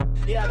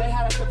Yeah, they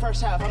had us the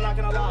first half, I'm not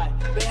gonna lie.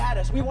 They had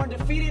us. We weren't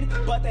defeated,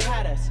 but they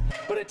had us.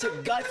 But it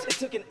took guts, it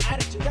took an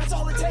attitude. That's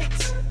all it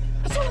takes.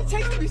 That's all it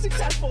takes to be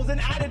successful is an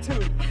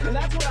attitude. And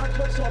that's what our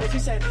coach told us. He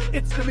said,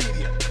 it's the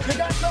media. You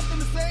got something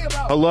to say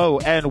about it. Hello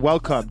and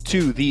welcome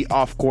to the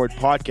Off Court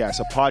Podcast,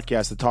 a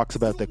podcast that talks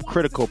about the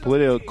critical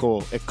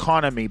political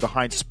economy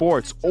behind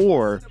sports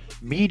or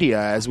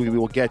media, as we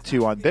will get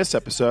to on this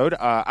episode.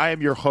 I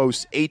am your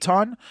host,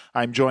 Eitan.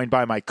 I'm joined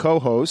by my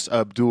co-host,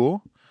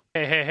 Abdul.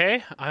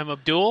 Hey, I'm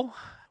Abdul.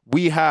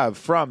 We have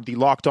from the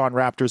Locked On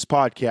Raptors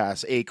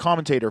podcast, a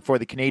commentator for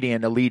the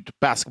Canadian Elite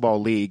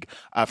Basketball League,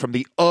 from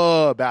the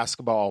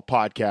Basketball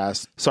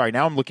podcast. Sorry,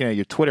 now I'm looking at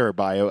your Twitter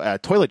bio,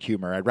 Toilet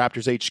Humor at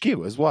Raptors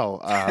HQ as well.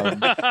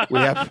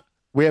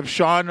 We have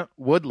Sean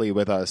Woodley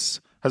with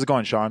us. How's it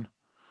going, Sean?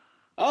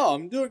 Oh,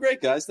 I'm doing great,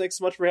 guys. Thanks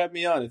so much for having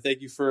me on, and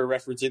thank you for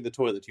referencing the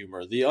toilet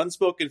humor, the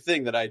unspoken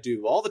thing that I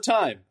do all the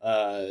time,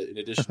 in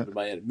addition to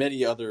my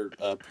many other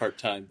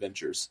part-time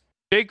ventures.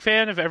 Big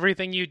fan of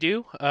everything you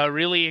do.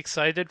 Really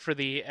excited for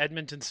the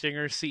Edmonton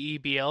Stingers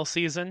CEBL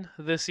season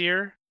this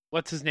year.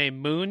 What's his name?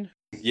 Moon?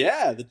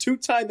 Yeah, the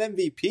two-time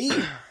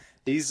MVP.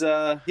 He's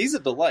a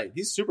delight.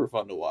 He's super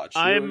fun to watch.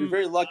 You're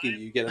very lucky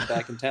you get him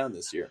back in town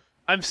this year.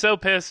 I'm so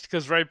pissed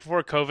because right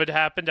before COVID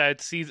happened, I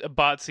had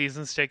bought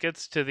seasons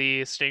tickets to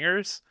the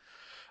Stingers.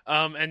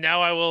 And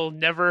now I will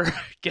never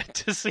get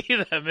to see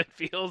them. It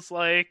feels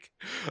like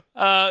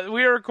we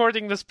are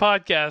recording this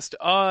podcast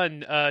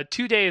on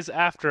 2 days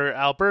after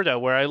Alberta,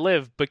 where I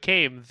live,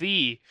 became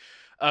the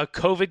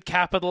COVID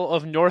capital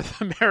of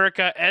North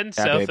America and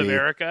South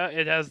America.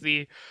 It has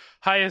the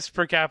highest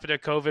per capita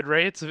COVID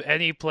rates of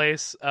any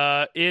place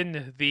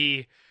in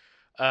the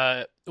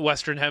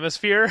Western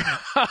Hemisphere.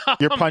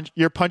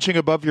 You're punching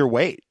above your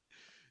weight.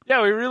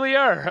 Yeah, we really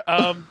are.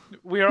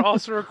 We are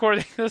also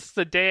recording this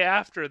the day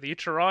after the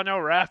Toronto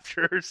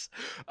Raptors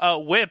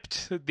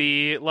whipped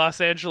the Los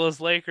Angeles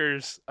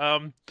Lakers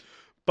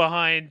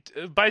behind.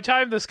 By the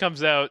time this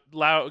comes out,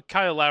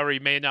 Kyle Lowry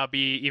may not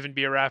even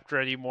be a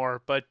Raptor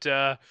anymore, but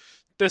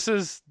this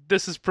is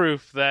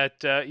proof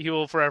that he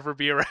will forever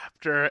be a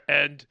Raptor,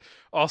 and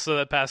also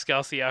that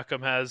Pascal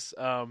Siakam has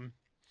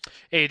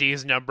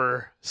AD's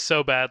number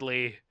so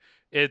badly,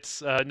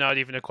 it's not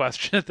even a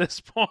question at this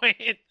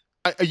point.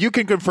 You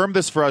can confirm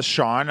this for us,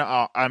 Sean.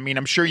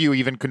 I'm sure you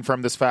even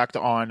confirmed this fact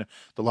on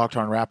the Locked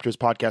On Raptors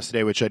podcast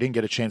today, which I didn't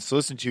get a chance to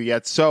listen to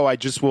yet. So I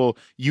just will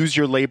use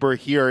your labor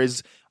here.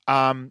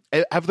 Have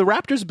the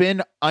Raptors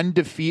been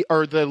undefeated,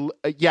 or have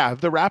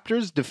the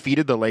Raptors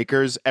defeated the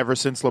Lakers ever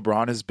since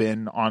LeBron has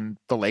been on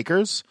the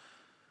Lakers?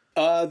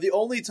 The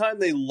only time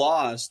they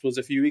lost was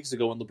a few weeks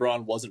ago when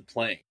LeBron wasn't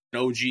playing.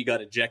 OG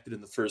got ejected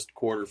in the first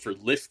quarter for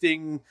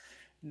lifting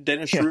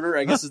Dennis Schroeder,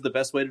 I guess is the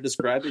best way to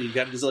describe it. He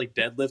kind of just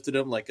deadlifted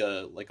him like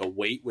a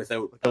weight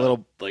without a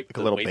little weights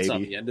baby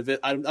on the end of it.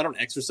 I don't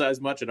exercise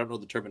much. I don't know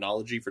the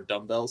terminology for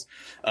dumbbells.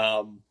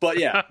 But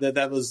yeah,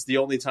 that was the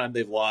only time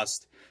they've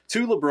lost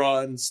to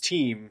LeBron's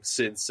team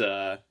since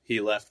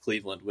he left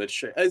Cleveland,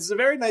 which is a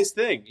very nice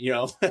thing.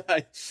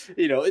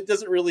 It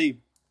doesn't really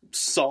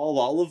solve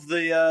all of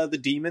the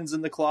demons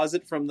in the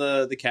closet from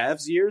the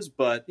Cavs years,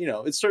 but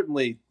it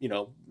certainly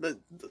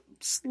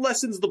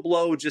lessens the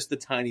blow just a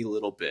tiny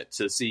little bit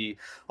to see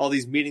all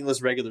these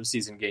meaningless regular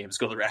season games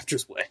go the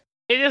Raptors' way.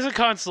 It is a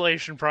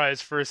consolation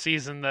prize for a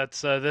season that's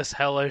this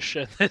hellish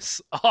and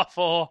this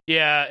awful.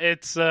 Yeah,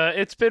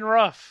 it's been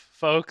rough,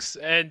 folks,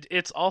 and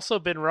it's also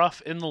been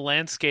rough in the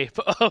landscape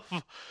of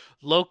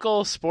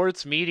local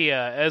sports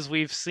media, as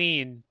we've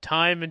seen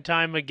time and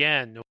time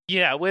again.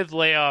 Yeah, with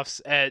layoffs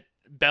at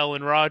Bell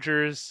and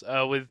Rogers,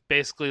 with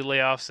basically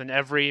layoffs in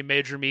every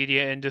major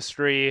media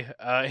industry,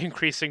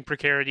 increasing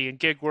precarity in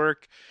gig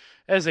work.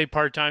 As a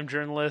part-time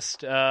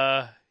journalist,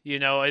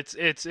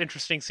 it's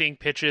interesting seeing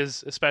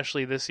pitches,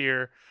 especially this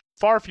year.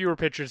 Far fewer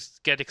pitches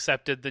get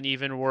accepted than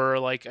even were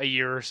like a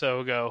year or so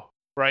ago,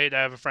 right?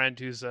 I have a friend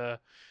who's a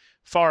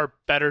far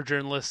better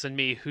journalist than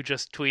me who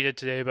just tweeted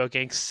today about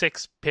getting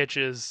 6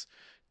 pitches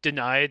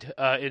denied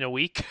in a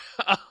week.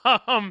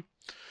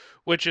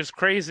 Which is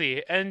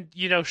crazy. And,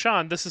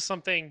 Sean, this is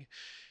something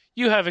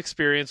you have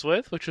experience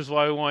with, which is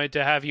why we wanted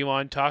to have you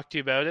on, talk to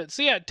you about it.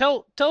 So, yeah,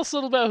 tell us a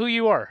little about who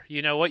you are,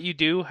 what you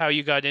do, how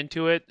you got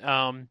into it,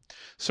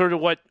 sort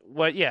of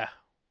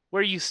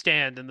where you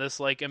stand in this,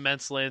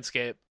 immense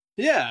landscape.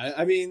 Yeah,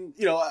 I've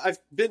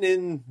been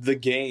in the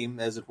game,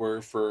 as it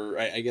were, for,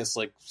 I guess,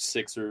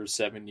 6 or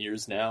 7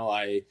 years now.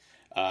 I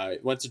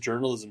went to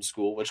journalism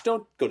school, which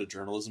don't go to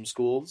journalism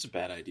school. It's a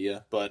bad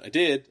idea, but I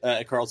did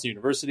at Carleton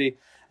University.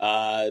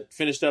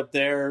 Finished up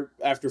there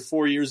after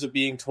 4 years of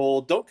being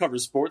told, don't cover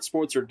sports.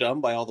 Sports are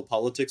dumb by all the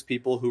politics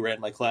people who ran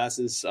my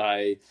classes.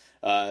 I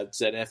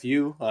said, F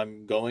you,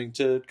 I'm going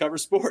to cover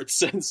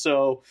sports. And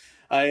so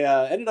I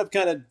ended up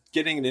kind of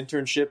getting an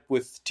internship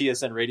with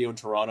TSN Radio in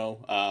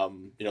Toronto,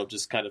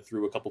 just kind of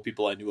through a couple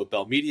people I knew at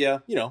Bell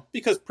Media,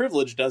 because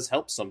privilege does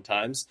help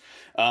sometimes.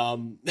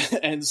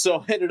 And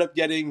so I ended up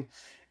getting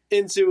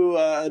into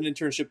an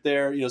internship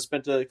there.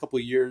 Spent a couple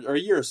of years or a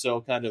year or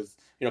so, kind of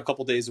a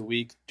couple days a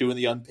week doing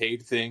the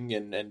unpaid thing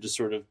and just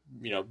sort of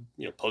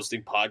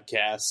posting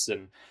podcasts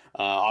and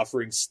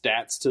offering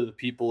stats to the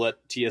people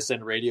at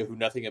TSN Radio who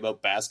nothing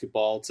about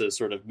basketball to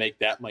sort of make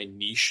that my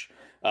niche.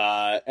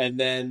 And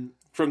then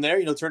from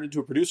there, turned into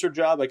a producer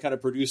job. I kind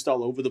of produced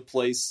all over the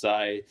place.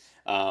 I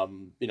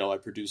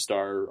produced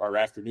our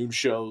afternoon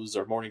shows,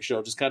 our morning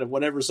show, just kind of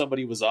whenever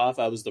somebody was off,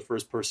 I was the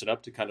first person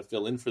up to kind of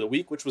fill in for the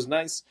week, which was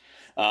nice.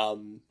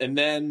 And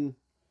then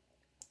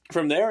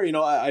from there,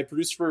 I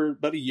produced for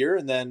about a year,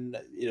 and then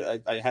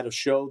I had a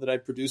show that I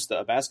produced,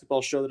 a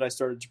basketball show that I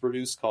started to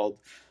produce called,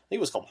 I think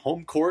it was called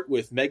Home Court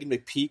with Megan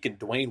McPeak and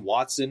Dwayne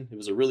Watson. It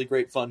was a really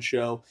great, fun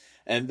show.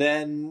 And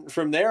then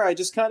from there, I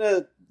just kind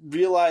of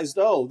realized,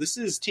 this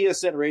is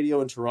TSN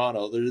Radio in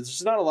Toronto. There's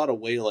just not a lot of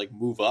way to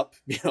move up.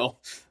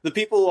 The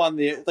people on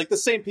the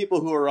same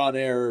people who are on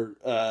air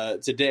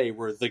today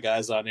were the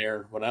guys on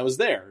air when I was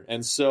there.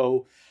 And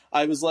so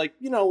I was like,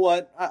 you know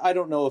what? I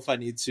don't know if I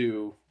need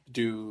to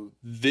do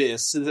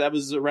this. That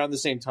was around the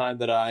same time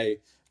that I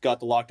got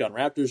the Locked On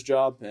Raptors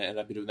job, and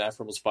I've been doing that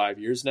for almost 5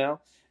 years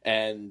now.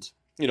 And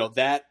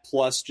that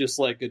plus just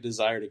a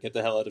desire to get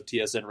the hell out of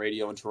TSN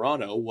Radio in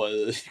Toronto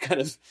was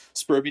kind of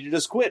spurred me to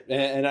just quit.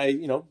 And I,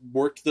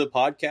 worked the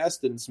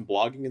podcast and some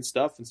blogging and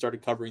stuff and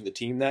started covering the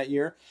team that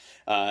year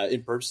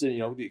in person,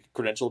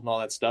 credentialed and all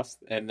that stuff.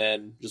 And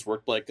then just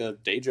worked a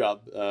day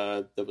job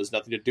that was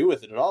nothing to do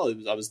with it at all.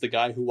 I was the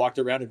guy who walked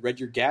around and read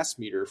your gas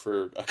meter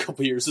for a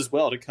couple years as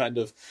well to kind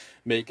of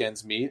make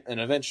ends meet. And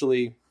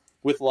eventually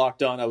with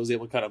Locked On, I was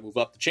able to kind of move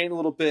up the chain a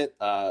little bit.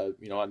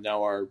 I'm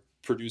now our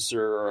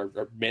producer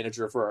or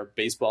manager for our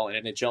baseball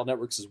and NHL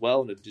networks as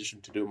well, in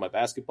addition to doing my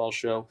basketball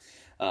show.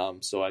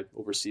 So I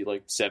oversee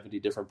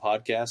 70 different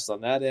podcasts on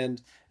that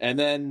end. And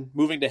then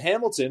moving to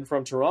Hamilton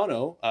from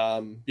Toronto,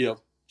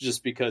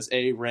 just because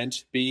A,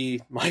 rent, B,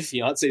 my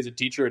fiance is a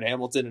teacher in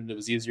Hamilton, and it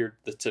was easier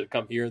to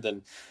come here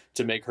than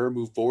to make her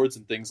move boards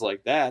and things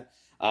like that.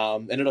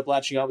 Ended up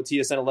latching on with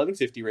TSN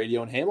 1150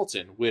 Radio in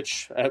Hamilton,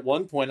 which at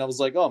one point I was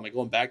like, am I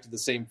going back to the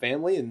same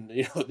family and,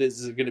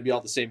 this is going to be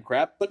all the same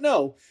crap? But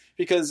no,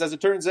 because as it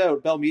turns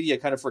out, Bell Media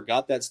kind of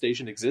forgot that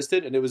station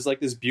existed. And it was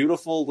this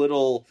beautiful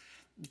little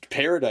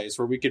paradise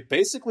where we could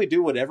basically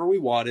do whatever we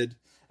wanted.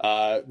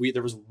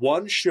 There was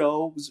one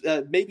show,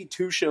 maybe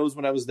two shows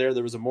when I was there.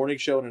 There was a morning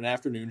show and an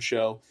afternoon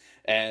show.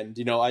 And,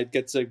 I'd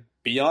get to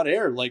be on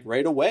air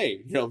right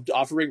away,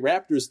 offering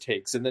Raptors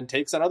takes and then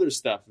takes on other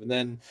stuff, and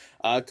then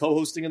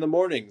co-hosting in the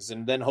mornings,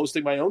 and then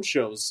hosting my own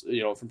shows,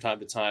 from time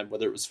to time,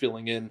 whether it was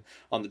filling in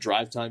on the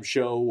Drive Time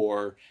show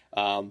or,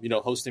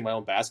 hosting my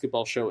own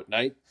basketball show at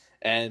night.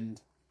 And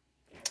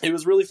it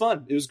was really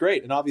fun. It was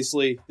great. And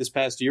obviously this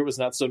past year was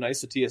not so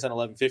nice at TSN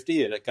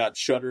 1150. It got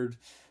shuttered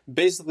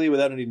basically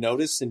without any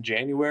notice in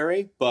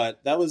January,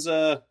 but that was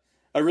a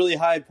really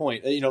high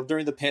point,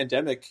 during the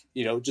pandemic,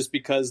 just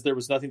because there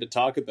was nothing to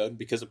talk about, and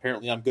because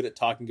apparently I'm good at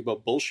talking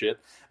about bullshit.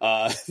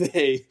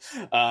 They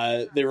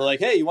were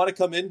like, hey, you want to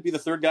come in, be the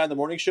third guy in the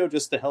morning show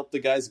just to help the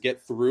guys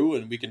get through,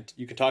 and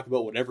you can talk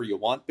about whatever you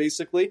want,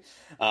 basically.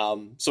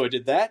 So I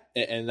did that,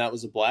 and that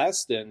was a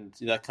blast. And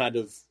that kind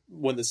of,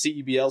 when the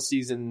CEBL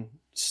season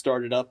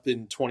started up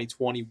in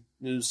 2020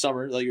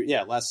 summer,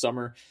 last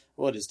summer,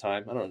 what is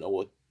time? I don't know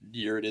what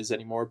year it is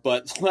anymore,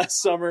 but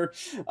last summer,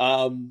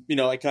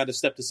 I kind of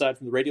stepped aside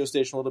from the radio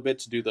station a little bit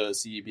to do the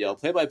CEBL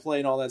play-by-play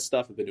and all that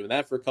stuff. I've been doing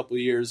that for a couple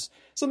of years.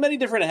 So many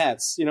different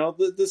hats.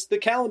 The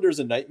calendar is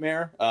a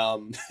nightmare.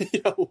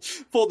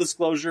 Full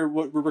disclosure,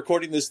 we're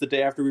recording this the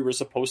day after we were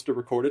supposed to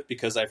record it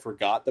because I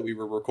forgot that we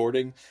were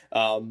recording,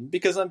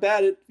 because I'm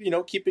bad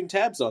at, keeping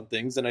tabs on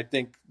things. And I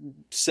think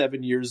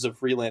 7 years of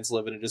freelance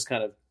living, it just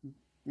kind of,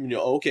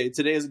 okay,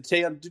 today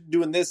I'm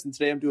doing this and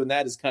today I'm doing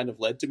that has kind of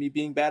led to me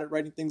being bad at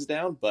writing things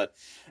down. But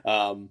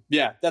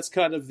that's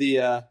kind of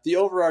the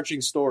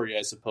overarching story,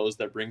 I suppose,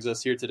 that brings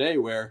us here today,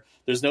 where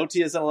there's no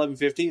TSN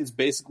 1150. It's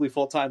basically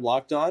full-time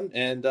Locked On.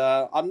 And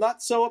I'm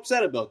not so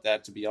upset about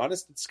that, to be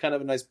honest. It's kind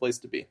of a nice place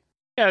to be.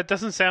 Yeah, it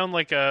doesn't sound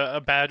like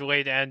a bad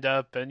way to end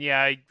up. And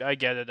yeah, I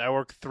get it. I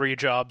work 3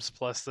 jobs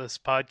plus this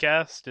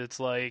podcast.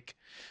 It's like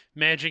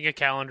managing a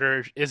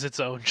calendar is its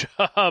own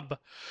job.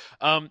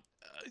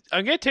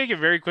 I'm going to take it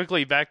very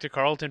quickly back to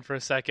Carleton for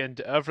a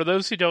second. For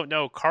those who don't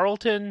know,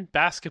 Carleton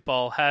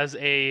basketball has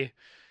I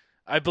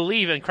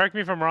believe, and correct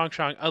me if I'm wrong,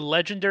 Sean, a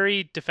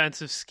legendary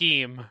defensive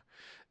scheme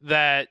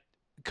that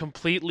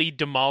completely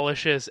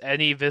demolishes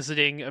any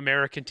visiting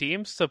American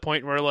teams to the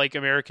point where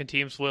American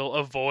teams will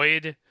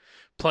avoid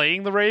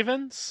playing the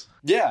Ravens.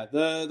 Yeah,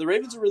 the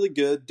Ravens are really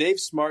good. Dave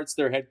Smart's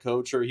their head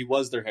coach, or he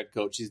was their head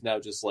coach. He's now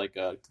just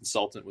a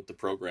consultant with the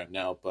program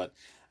now, but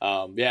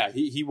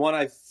he won,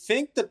 I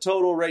think the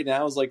total right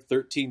now is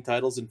 13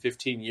 titles in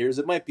 15 years.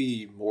 It might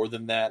be more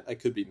than that. I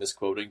could be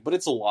misquoting, but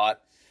it's a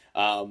lot.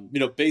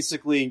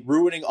 Basically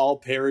ruining all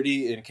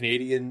parity in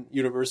Canadian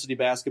university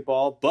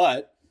basketball,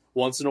 but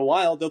once in a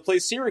while they'll play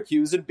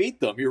Syracuse and beat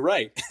them. You're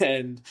right.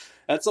 And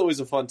that's always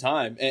a fun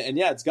time. And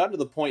it's gotten to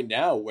the point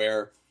now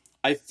where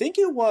I think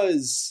it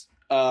was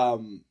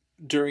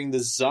during the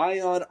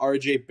Zion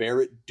RJ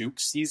Barrett Duke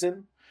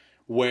season,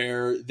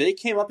 where they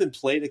came up and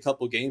played a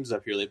couple games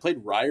up here. They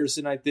played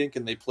Ryerson, I think,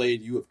 and they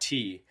played U of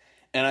T.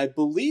 And I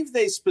believe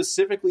they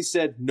specifically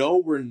said, no,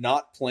 we're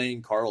not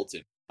playing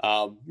Carleton.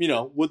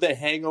 Would they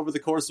hang over the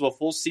course of a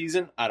full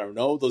season? I don't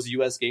know. Those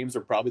U.S. games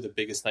are probably the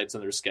biggest nights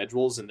on their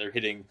schedules, and they're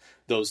hitting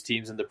those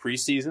teams in the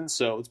preseason.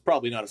 So it's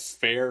probably not a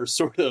fair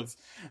sort of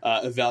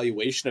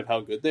evaluation of how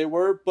good they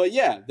were. But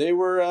yeah, they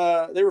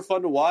were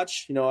fun to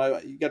watch. You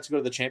got to go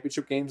to the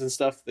championship games and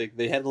stuff.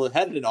 They had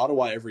it in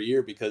Ottawa every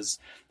year because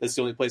that's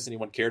the only place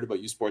anyone cared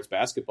about U Sports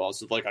basketball.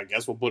 So I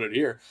guess we'll put it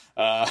here.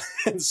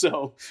 And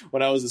so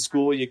when I was at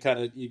school, you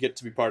get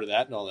to be part of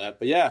that and all that.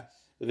 But yeah.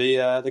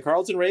 The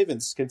Carleton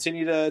Ravens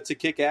continue to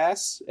kick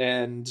ass,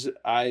 and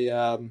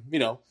I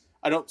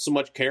don't so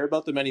much care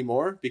about them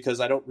anymore because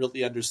I don't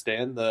really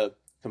understand the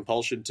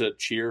compulsion to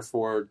cheer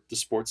for the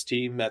sports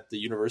team at the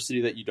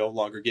university that you no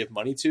longer give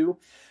money to.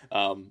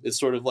 It's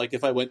sort of like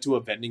if I went to a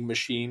vending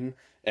machine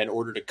and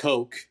ordered a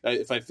Coke.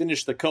 If I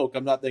finish the Coke,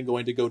 I'm not then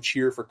going to go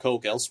cheer for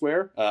Coke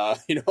elsewhere.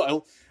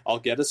 I'll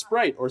get a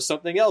Sprite or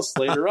something else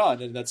later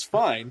on, and that's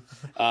fine.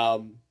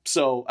 I'm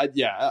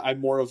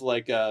more of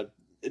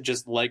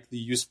just like the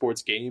U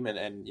Sports game, and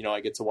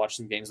I get to watch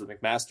some games with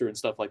McMaster and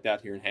stuff like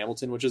that here in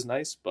Hamilton, which is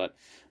nice. But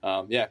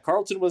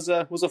Carleton was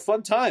a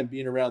fun time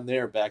being around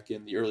there back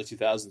in the early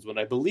 2000s when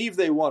I believe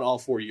they won all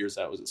 4 years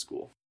I was at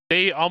school.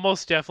 They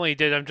almost definitely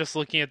did. I'm just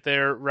looking at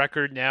their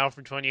record now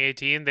from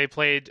 2018. They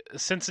played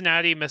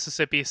Cincinnati,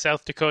 Mississippi,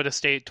 South Dakota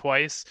State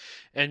twice,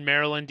 and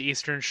Maryland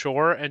Eastern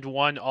Shore, and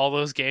won all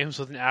those games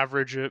with an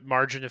average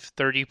margin of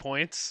 30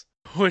 points,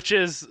 which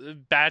is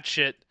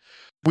batshit.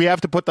 We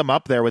have to put them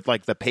up there with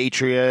the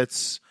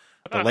Patriots,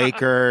 the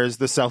Lakers,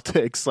 the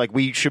Celtics.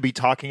 We should be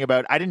talking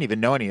about, I didn't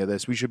even know any of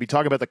this. We should be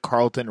talking about the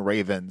Carleton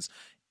Ravens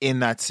in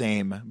that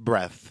same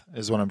breath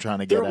is what I'm trying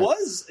to get at.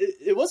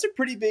 It was a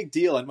pretty big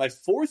deal. In my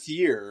fourth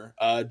year,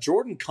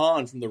 Jordan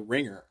Kahn from The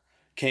Ringer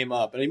came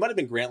up, and he might have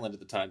been Grantland at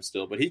the time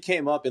still, but he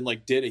came up and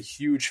did a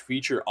huge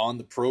feature on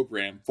the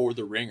program for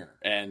The Ringer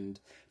and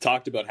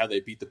talked about how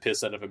they beat the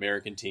piss out of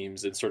American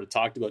teams and sort of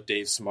talked about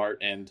Dave Smart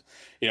and,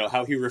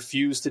 how he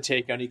refused to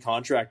take any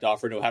contract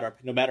offer no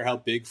matter how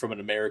big from an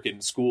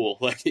American school,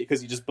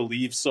 because he just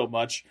believes so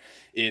much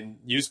in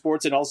U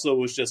Sports, and also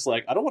was just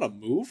I don't want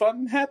to move.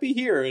 I'm happy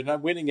here and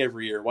I'm winning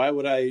every year. Why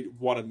would I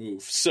want to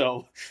move?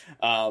 So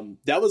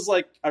that was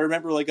I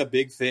remember a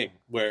big thing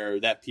where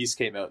that piece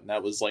came out, and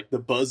that was the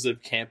buzz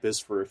of campus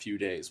for a few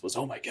days was,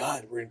 oh my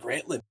God, we're in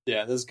Grantland.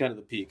 Yeah, this is kind of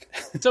the peak.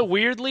 It's a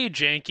weirdly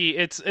janky,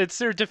 it's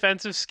their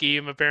defensive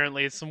scheme.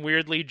 Apparently it's some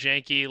weirdly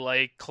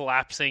janky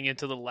collapsing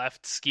into the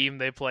left scheme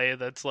they play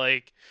that's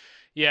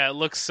it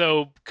looks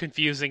so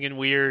confusing and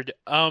weird.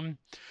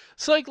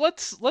 So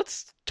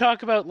let's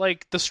talk about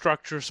the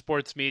structure of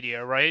sports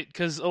media, right?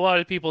 Because a lot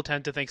of people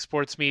tend to think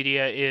sports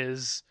media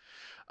is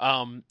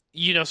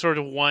sort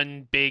of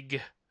one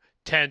big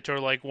tent or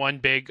one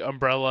big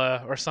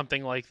umbrella or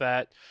something like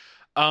that.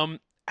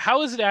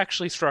 How is it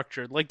actually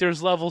structured?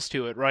 There's levels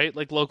to it, right?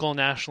 Local,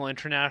 national,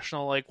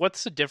 international.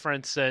 What's the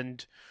difference,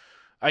 and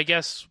I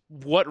guess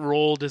what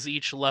role does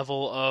each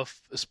level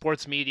of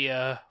sports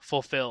media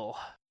fulfill?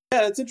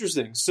 Yeah, it's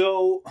interesting.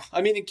 So,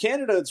 in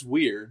Canada, it's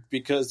weird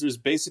because there's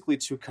basically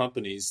two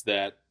companies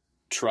that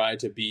try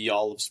to be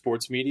all of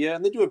sports media,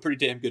 and they do a pretty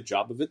damn good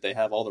job of it. They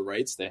have all the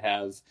rights. They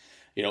have,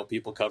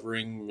 people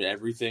covering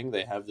everything.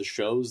 They have the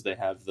shows. They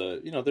have the,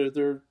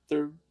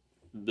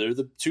 they're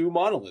the two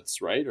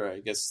monoliths, right? Or I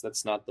guess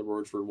that's not the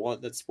word for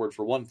one. That's the word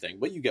for one thing,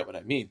 but you get what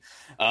I mean.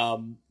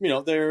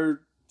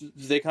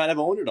 They kind of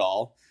own it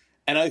all.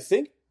 And I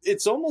think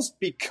it's almost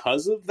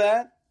because of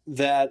that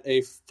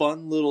a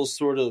fun little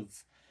sort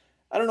of,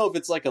 I don't know if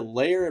it's a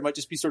layer, it might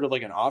just be sort of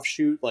an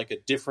offshoot, a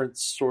different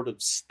sort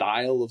of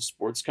style of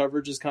sports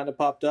coverage has kind of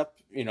popped up,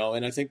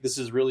 and I think this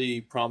is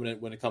really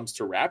prominent when it comes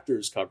to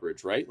Raptors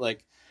coverage, right?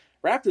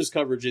 Raptors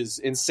coverage is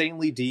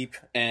insanely deep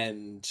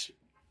and,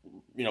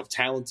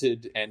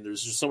 talented, and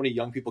there's just so many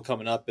young people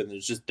coming up, and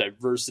there's just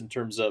diverse in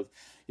terms of,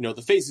 the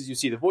faces you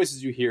see, the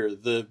voices you hear,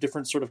 the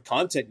different sort of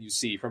content you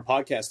see from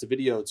podcast to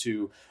video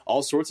to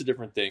all sorts of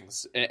different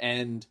things.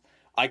 And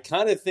I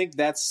kind of think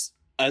that's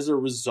as a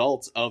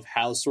result of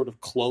how sort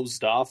of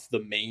closed off the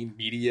main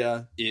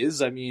media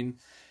is.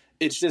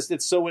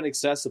 It's so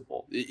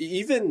inaccessible.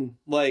 Even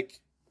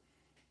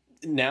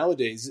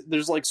nowadays,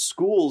 there's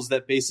schools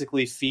that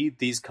basically feed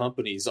these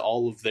companies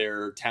all of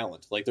their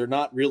talent. They're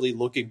not really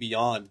looking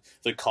beyond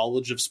the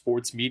College of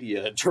Sports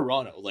Media in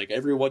Toronto.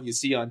 Everyone you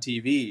see on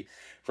TV,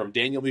 from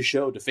Daniel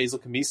Michaud to Faisal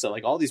Kamisa,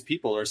 all these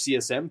people are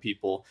CSM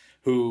people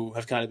who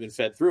have kind of been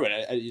fed through it.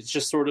 It's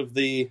just sort of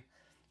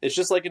it's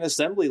just an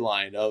assembly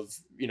line of,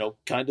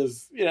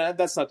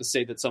 that's not to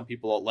say that some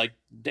people like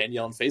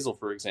Danielle and Faisal,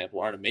 for example,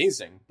 aren't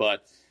amazing,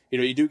 but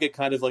you do get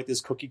kind of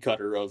this cookie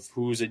cutter of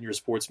who's in your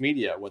sports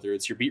media, whether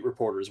it's your beat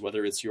reporters,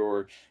 whether it's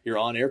your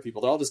on-air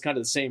people. They're all just kind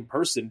of the same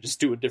person,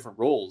 just doing different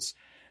roles.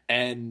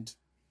 And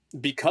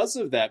because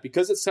of that,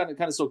 because it's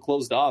kind of so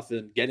closed off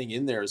and getting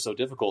in there is so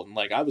difficult. And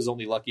like, I was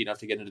only lucky enough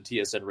to get into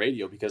TSN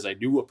radio because I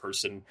knew a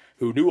person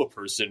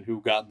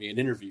who got me an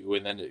interview,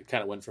 and then it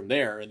kind of went from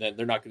there. And then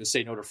they're not going to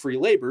say no to free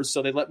labor,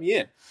 so they let me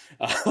in.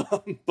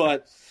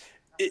 But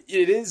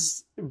it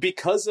is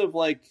because of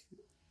like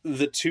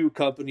the two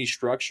company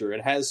structure.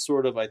 It has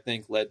sort of, I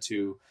think, led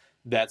to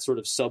that sort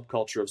of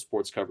subculture of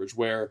sports coverage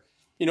where,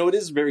 you know, it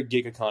is very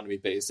gig economy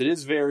based. It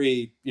is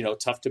very, you know,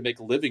 tough to make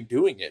a living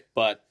doing it,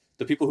 but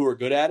the people who are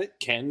good at it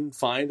can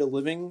find a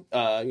living.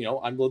 You know,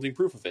 I'm living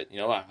proof of it. You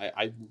know,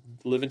 I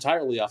live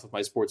entirely off of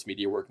my sports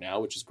media work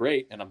now, which is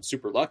great. And I'm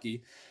super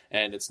lucky,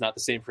 and it's not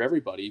the same for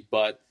everybody,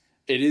 but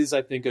it is,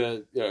 I think,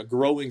 a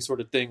growing sort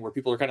of thing where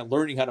people are kind of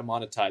learning how to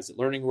monetize it,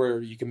 learning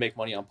where you can make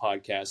money on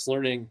podcasts,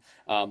 learning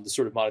the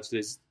sort of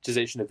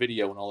monetization of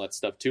video and all that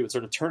stuff too. And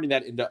sort of turning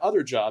that into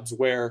other jobs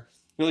where,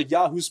 you know, like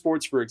Yahoo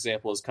Sports, for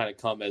example, has kind of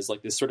come as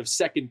like this sort of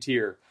second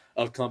tier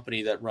of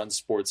company that runs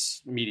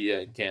sports media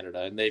in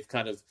Canada. And they've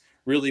kind of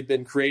really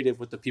been creative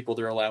with the people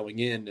they're allowing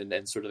in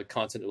and sort of the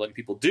content they're letting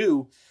people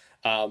do.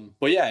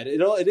 But yeah,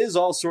 it is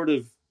all sort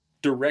of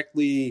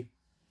directly,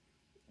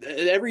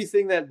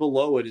 everything that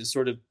below it is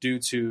sort of due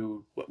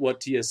to what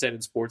TSN and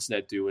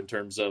Sportsnet do in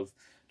terms of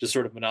just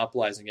sort of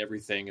monopolizing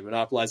everything and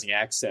monopolizing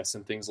access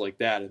and things like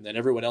that. And then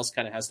everyone else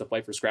kind of has to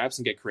fight for scraps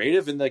and get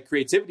creative. And the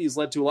creativity has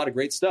led to a lot of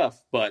great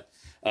stuff, but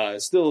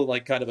still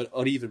like kind of an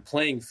uneven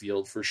playing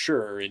field for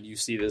sure. And you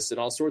see this in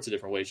all sorts of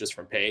different ways, just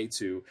from pay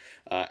to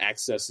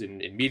access in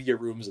media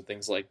rooms and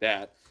things like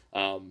that.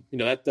 You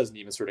know, that doesn't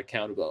even sort of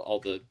count about all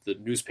the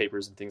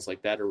newspapers and things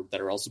like that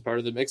are also part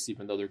of the mix,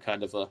 even though they're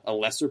kind of a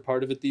lesser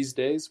part of it these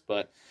days.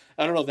 But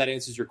I don't know if that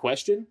answers your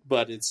question,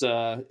 but it's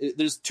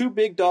there's two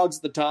big dogs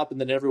at the top,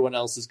 and then everyone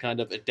else is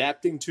kind of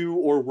adapting to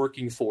or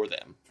working for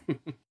them.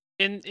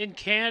 In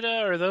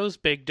Canada, are those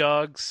big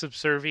dogs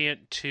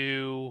subservient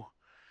to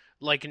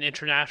like an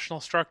international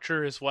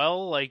structure as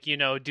well? Like, you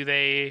know, do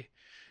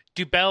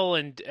Bell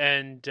and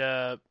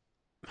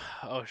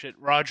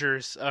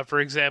Rogers, for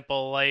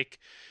example, like,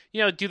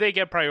 you know, do they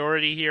get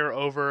priority here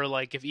over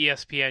like if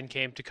ESPN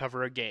came to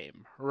cover a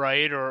game,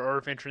 right? Or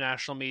if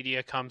international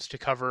media comes to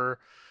cover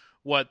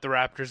what the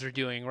Raptors are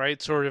doing,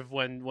 right? Sort of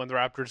when the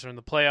Raptors are in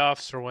the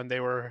playoffs or when they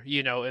were,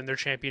 you know, in their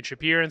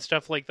championship year and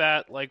stuff like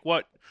that. Like,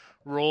 what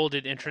role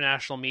did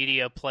international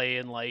media play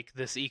in like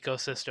this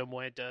ecosystem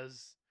when it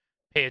does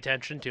pay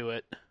attention to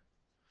it?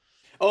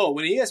 Oh,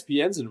 when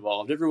ESPN's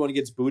involved, everyone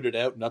gets booted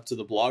out and up to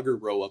the blogger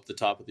row up the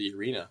top of the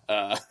arena.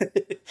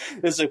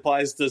 This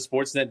applies to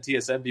Sportsnet and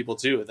TSN people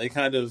too. They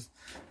kind of,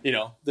 you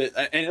know,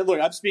 and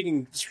look, I'm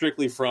speaking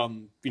strictly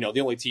from, you know,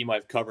 the only team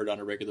I've covered on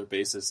a regular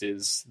basis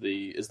is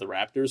the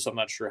Raptors. So I'm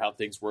not sure how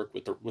things work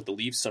with the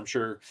Leafs. I'm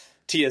sure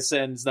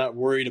TSN's not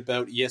worried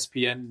about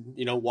ESPN,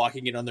 you know,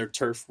 walking in on their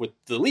turf with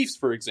the Leafs,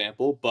 for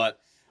example. But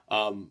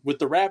with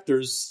the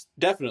Raptors,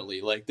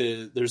 definitely, like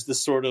there's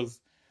this sort of,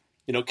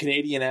 you know,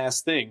 Canadian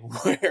ass thing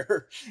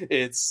where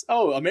it's,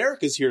 oh,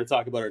 America's here to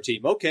talk about our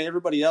team. Okay,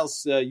 everybody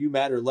else, you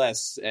matter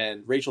less.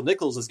 And Rachel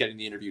Nichols is getting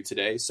the interview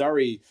today.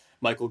 Sorry,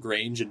 Michael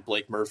Grange and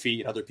Blake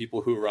Murphy and other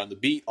people who are on the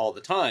beat all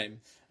the time.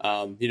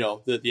 You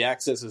know, the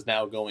access is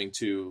now going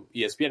to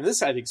ESPN. And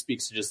this, I think,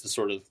 speaks to just the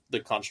sort of the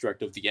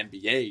construct of the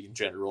NBA in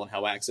general and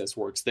how access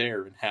works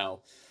there, and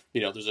how,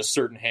 you know, there's a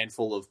certain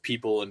handful of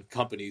people and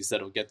companies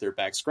that'll get their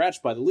back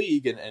scratched by the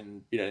league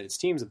and you know, its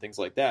teams and things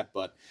like that.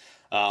 But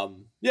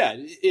yeah,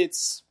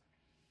 it's,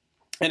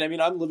 and I mean,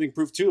 I'm living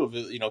proof too of,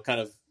 you know, kind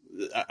of,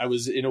 I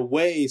was in a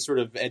way sort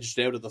of edged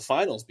out of the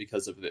finals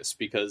because of this,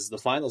 because the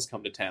finals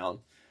come to town.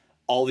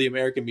 All the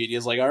American media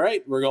is like, all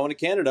right, we're going to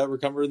Canada. We're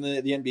covering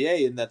the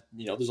NBA, and that,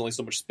 you know, there's only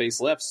so much space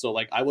left. So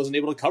like, I wasn't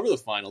able to cover the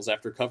finals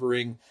after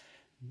covering,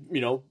 you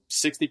know,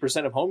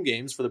 60% of home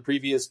games for the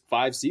previous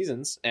 5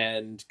 seasons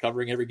and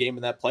covering every game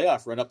in that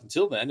playoff run up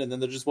until then. And then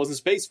there just wasn't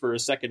space for a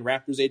second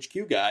Raptors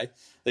HQ guy.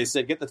 They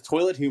said, get the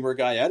toilet humor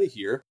guy out of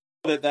here.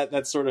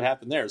 That sort of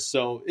happened there.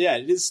 So yeah,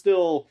 it is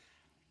still,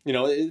 you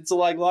know, it's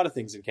like a lot of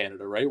things in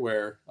Canada, right?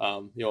 Where,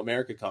 you know,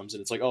 America comes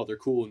and it's like, oh, they're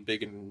cool and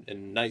big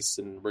and nice,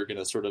 and we're going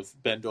to sort of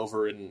bend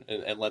over and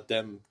let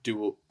them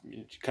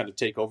kind of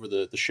take over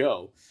the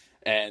show.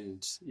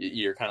 And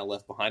you're kind of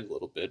left behind a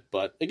little bit.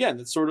 But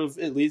again, it's sort of,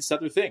 it leads to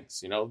other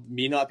things. You know,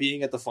 me not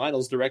being at the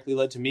finals directly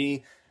led to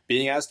me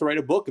being asked to write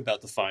a book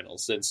about the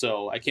finals. And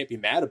so I can't be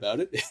mad about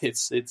it.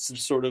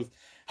 It's sort of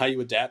how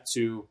you adapt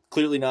to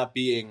clearly not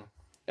being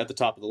at the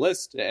top of the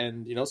list.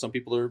 And, you know, some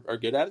people are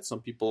good at it.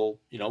 Some people,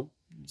 you know,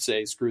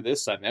 say, screw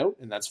this, I'm out,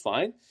 and that's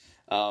fine.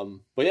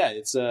 But yeah,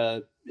 it's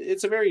a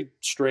very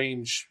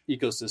strange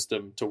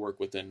ecosystem to work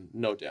within,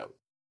 no doubt.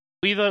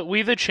 We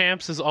the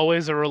Champs is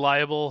always a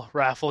reliable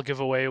raffle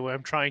giveaway when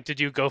I'm trying to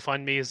do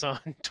GoFundMe's on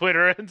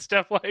Twitter and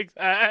stuff like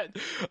that.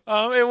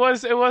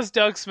 It was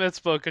Doug Smith's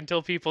book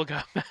until people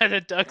got mad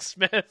at Doug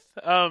Smith.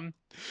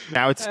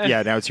 Now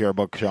it's your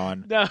book,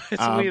 Sean. No,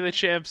 it's We the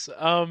Champs.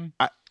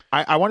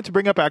 I wanted to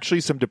bring up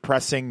actually some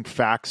depressing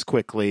facts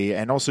quickly,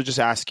 and also just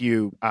ask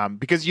you,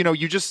 because, you know,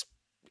 you just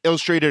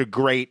illustrated a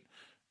great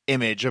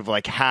image of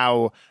like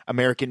how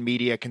American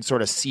media can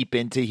sort of seep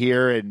into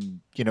here and,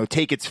 you know,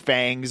 take its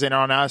fangs in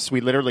on us.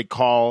 We literally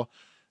call,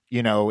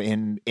 you know,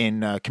 in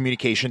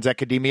communications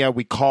academia,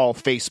 we call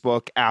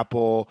Facebook,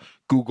 Apple,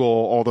 Google,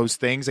 all those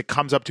things. It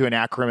comes up to an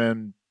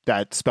acronym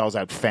that spells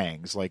out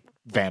fangs, like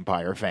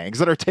vampire fangs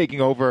that are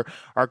taking over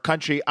our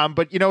country.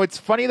 But you know, it's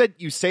funny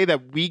that you say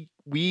that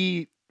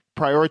we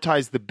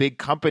prioritize the big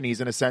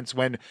companies in a sense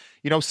when,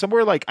 you know,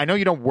 somewhere like, I know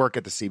you don't work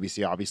at the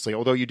CBC, obviously,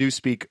 although you do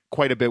speak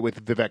quite a bit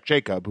with Vivek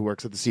Jacob, who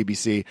works at the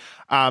CBC.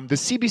 The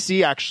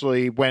CBC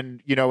actually,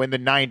 when, you know, in the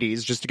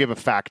 90s, just to give a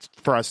fact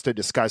for us to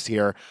discuss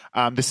here,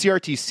 the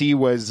CRTC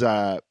was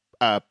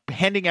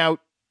handing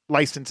out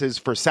licenses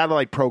for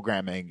satellite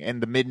programming in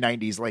the mid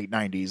 90s, late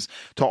 90s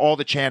to all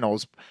the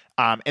channels.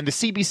 And the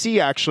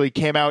CBC actually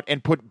came out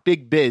and put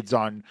big bids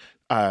on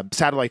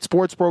satellite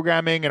sports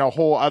programming and a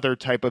whole other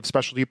type of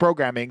specialty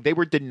programming. They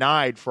were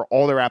denied for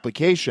all their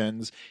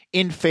applications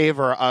in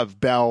favor of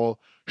Bell,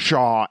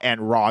 Shaw,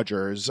 and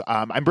Rogers.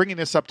 I'm bringing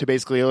this up to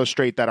basically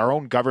illustrate that our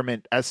own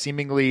government has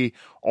seemingly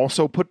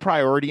also put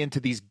priority into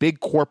these big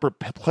corporate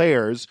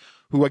players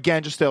who,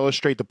 again, just to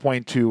illustrate the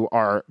point to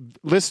our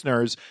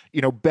listeners,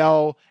 you know,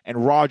 Bell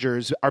and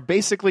Rogers are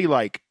basically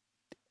like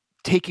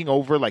taking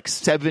over like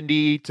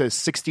 70 to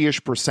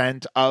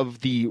 60-ish%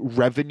 of the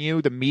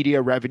revenue, the media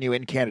revenue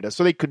in Canada.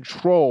 So they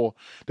control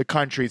the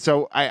country.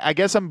 So I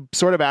guess I'm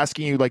sort of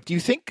asking you, like, do you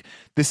think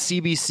the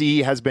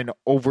CBC has been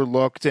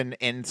overlooked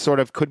and sort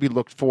of could be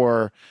looked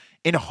for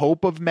in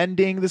hope of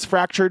mending this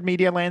fractured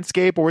media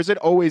landscape? Or is it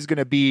always going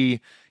to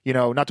be, you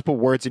know, not to put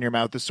words in your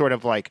mouth, this sort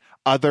of like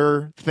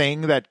other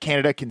thing that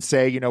Canada can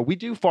say, you know, we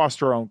do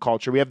foster our own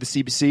culture. We have the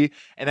CBC,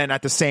 and then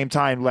at the same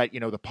time, let, you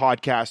know, the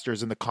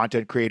podcasters and the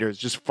content creators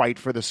just fight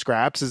for the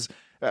scraps.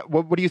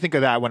 What do you think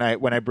of that when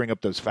I bring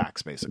up those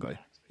facts, basically?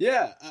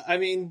 Yeah, I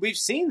mean, we've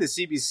seen the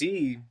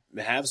CBC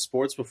have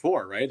sports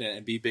before, right?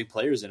 And be big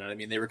players in it. I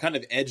mean, they were kind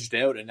of edged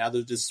out, and now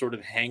they're just sort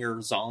of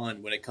hangers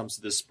on when it comes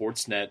to the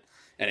Sportsnet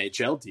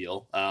NHL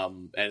deal.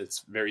 And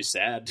it's very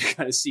sad to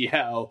kind of see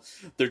how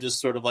they're just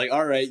sort of like,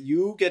 all right,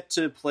 you get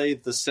to play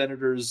the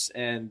Senators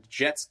and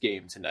Jets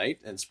game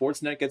tonight, and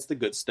Sportsnet gets the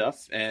good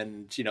stuff.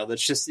 And, you know,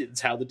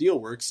 it's how the deal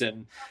works.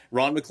 And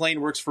Ron McLean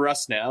works for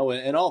us now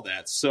and all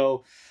that.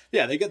 So,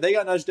 yeah, they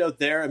got nudged out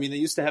there. I mean, they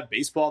used to have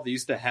baseball. They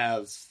used to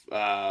have,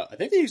 I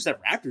think they used to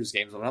have Raptors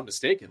games, if I'm not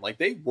mistaken. Like,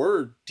 they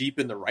were deep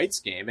in the rights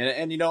game.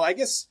 And you know, I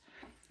guess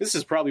this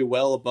is probably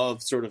well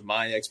above sort of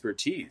my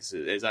expertise,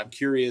 as I'm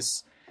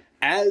curious,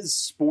 as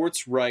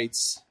sports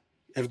rights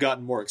have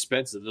gotten more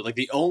expensive, they're like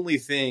the only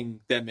thing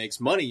that makes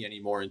money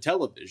anymore in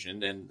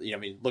television. And, you know, I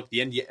mean, look, the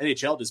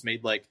NHL just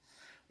made like,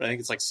 I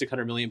think it's like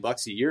 $600 million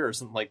a year or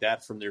something like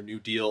that from their new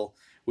deal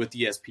with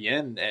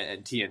ESPN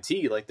and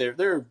TNT. Like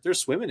they're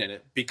swimming in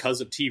it because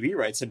of TV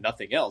rights and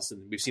nothing else.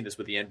 And we've seen this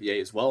with the NBA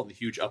as well, and the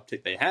huge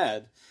uptick they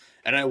had.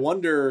 And I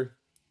wonder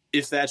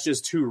if that's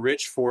just too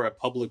rich for a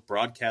public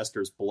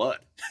broadcaster's blood.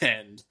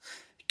 And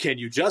can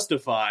you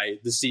justify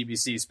the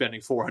CBC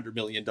spending $400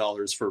 million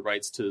for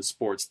rights to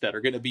sports that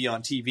are going to be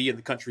on TV in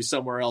the country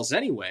somewhere else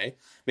anyway?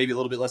 Maybe a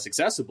little bit less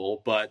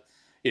accessible, but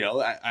you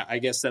know, I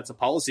guess that's a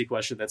policy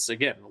question that's,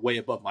 again, way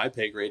above my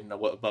pay grade and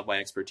above my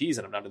expertise,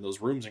 and I'm not in those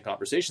rooms and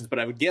conversations. But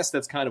I would guess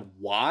that's kind of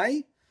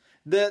why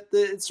that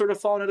it's sort of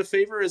fallen out of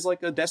favor as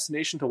like a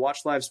destination to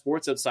watch live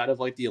sports outside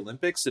of like the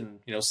Olympics and,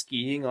 you know,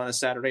 skiing on a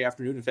Saturday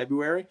afternoon in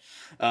February.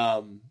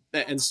 And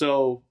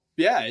so,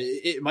 yeah,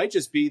 it might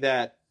just be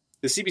that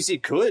the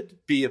CBC could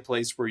be a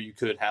place where you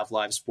could have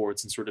live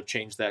sports and sort of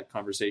change that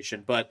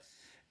conversation. But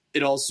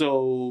it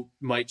also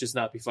might just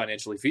not be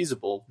financially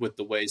feasible with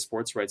the way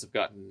sports rights have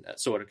gotten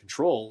so out of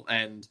control.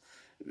 And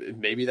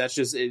maybe that's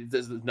just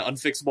an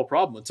unfixable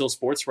problem until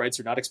sports rights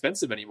are not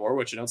expensive anymore,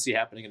 which I don't see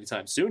happening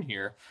anytime soon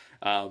here.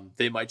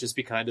 They might just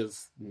be kind of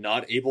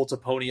not able to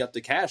pony up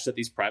the cash that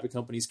these private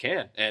companies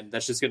can. And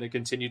that's just going to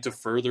continue to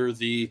further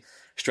the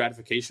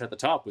stratification at the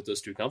top with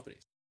those two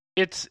companies.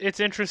 It's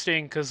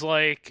interesting because,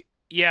 like,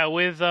 yeah,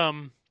 with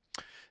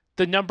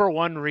the number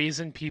one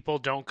reason people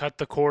don't cut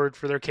the cord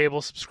for their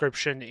cable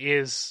subscription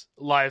is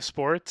live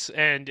sports.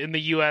 And in the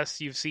US,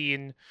 you've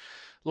seen,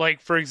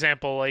 like, for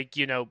example, like,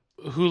 you know,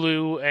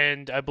 Hulu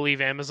and I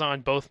believe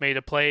Amazon both made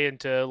a play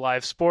into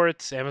live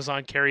sports.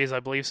 Amazon carries, I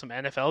believe, some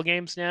NFL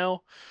games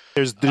now.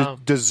 There's the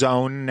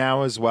Zone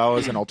now as well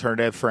as an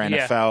alternative for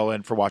NFL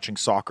and for watching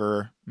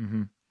soccer.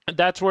 Mm-hmm.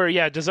 That's where,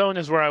 yeah, DAZN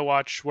is where I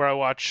watch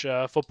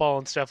football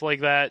and stuff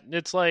like that.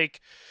 It's like,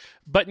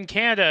 but in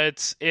Canada,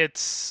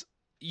 it's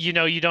you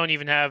know, you don't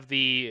even have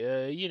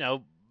the you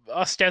know,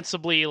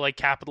 ostensibly like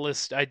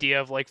capitalist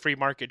idea of like free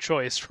market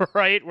choice,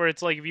 right? Where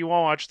it's like if you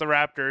want to watch the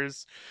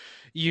Raptors,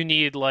 you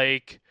need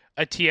like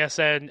a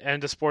TSN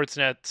and a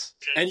Sportsnet,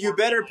 and you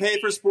better pay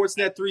for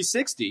Sportsnet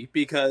 360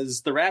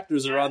 because the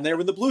Raptors are on there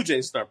when the Blue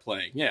Jays start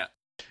playing.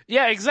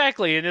 Yeah,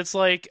 exactly. And it's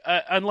like,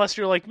 unless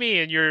you're like me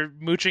and you're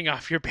mooching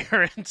off your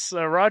parents'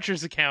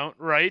 Rogers account,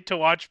 right, to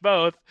watch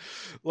both,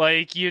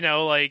 like, you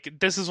know, like,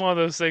 this is one of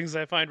those things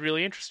I find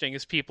really interesting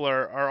is people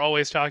are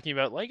always talking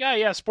about, like, oh,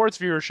 yeah, sports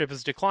viewership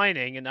is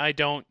declining, and I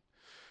don't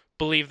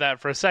believe that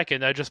for a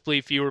second. I just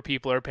believe fewer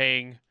people are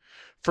paying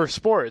for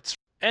sports.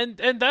 And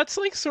that's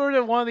like sort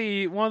of one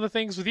of the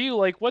things with you.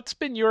 Like, what's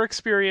been your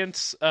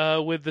experience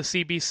with the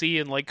CBC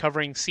and like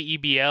covering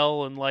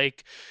CEBL and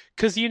like,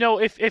 because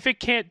if it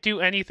can't do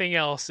anything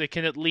else, it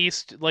can at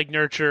least like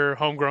nurture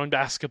homegrown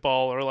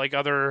basketball or like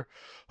other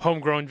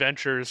homegrown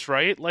ventures,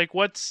 right? Like,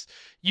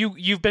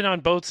 you've been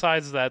on both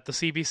sides of that, the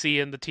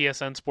CBC and the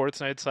TSN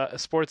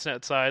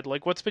Sportsnet side.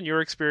 Like, what's been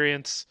your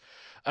experience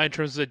in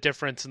terms of the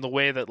difference in the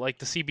way that like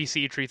the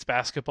CBC treats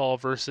basketball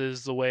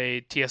versus the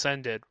way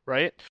TSN did,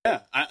 right?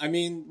 Yeah, I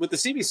mean, with the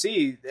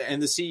CBC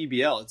and the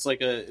CEBL,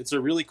 it's a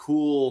really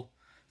cool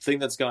thing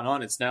that's gone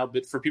on. It's now,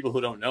 but for people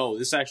who don't know,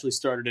 this actually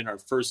started in our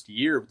first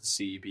year with the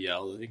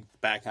CEBL. I think the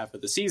back half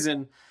of the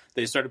season,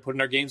 they started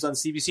putting our games on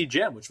CBC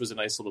Gem, which was a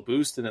nice little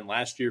boost. And then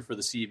last year for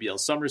the CEBL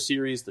Summer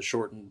Series, the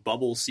shortened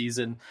bubble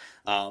season,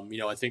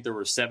 I think there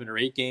were 7 or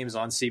 8 games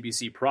on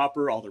CBC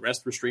proper. All the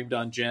rest were streamed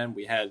on Gem.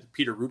 We had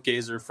Peter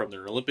Rootgazer from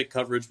their Olympic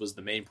coverage was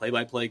the main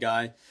play-by-play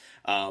guy.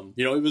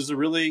 It was a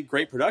really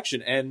great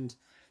production. And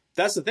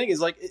that's the thing is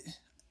like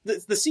the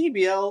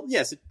CEBL,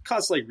 yes, it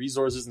costs like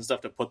resources and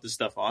stuff to put this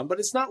stuff on, but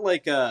it's not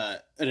like an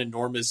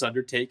enormous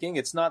undertaking.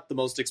 It's not the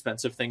most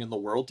expensive thing in the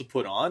world to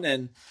put on.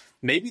 And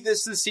maybe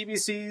this is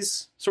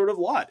CBC's sort of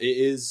lot. It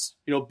is,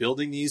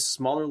 building these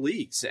smaller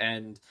leagues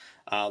and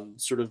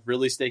sort of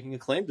really staking a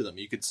claim to them.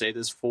 You could say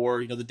this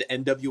for, the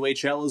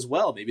NWHL as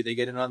well. Maybe they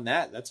get in on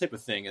that type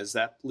of thing as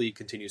that league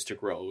continues to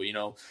grow.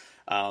 The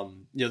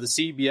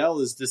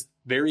CBL is this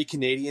very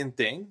Canadian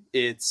thing.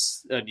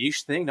 It's a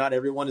niche thing. Not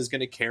everyone is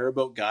going to care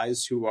about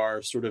guys who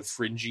are sort of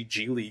fringy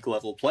G League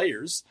level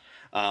players.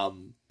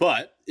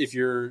 But if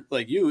you're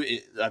like you,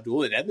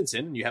 Abdul, in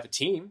Edmonton, and you have a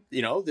team,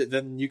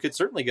 then you could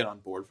certainly get on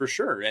board for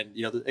sure. And,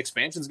 the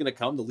expansion is going to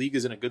come. The league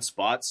is in a good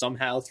spot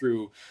somehow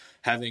through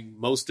having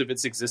most of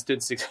its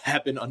existence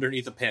happen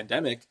underneath a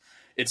pandemic.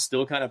 It's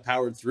still kind of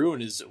powered through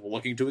and is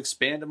looking to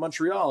expand to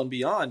Montreal and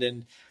beyond.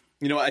 And,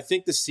 I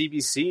think the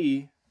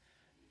CBC,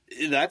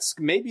 that's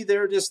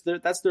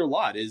their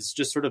lot, is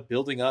just sort of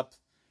building up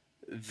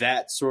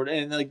that sort of,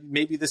 and like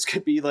maybe this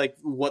could be like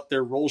what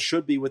their role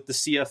should be with the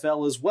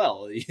CFL as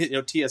well.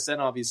 TSN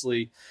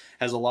obviously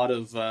has a lot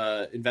of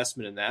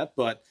investment in that,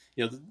 but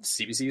the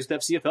CBC used to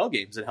have CFL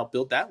games and help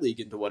build that league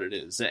into what it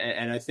is.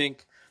 And I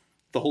think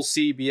the whole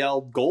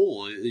CBL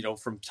goal,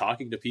 from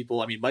talking to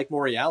people, I mean, Mike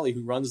Moriali,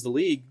 who runs the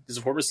league, is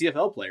a former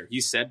CFL player.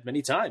 He said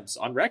many times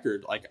on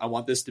record, like, I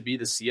want this to be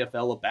the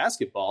CFL of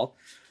basketball.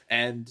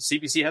 And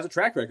CBC has a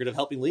track record of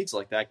helping leagues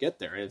like that get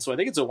there. And so I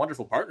think it's a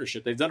wonderful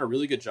partnership. They've done a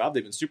really good job.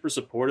 They've been super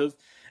supportive,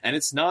 and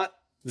it's not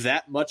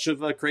that much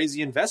of a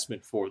crazy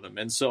investment for them.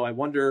 And so I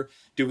wonder,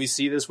 do we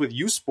see this with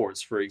youth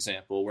sports, for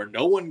example, where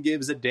no one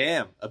gives a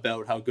damn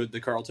about how good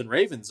the Carleton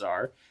Ravens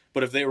are,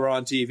 but if they were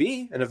on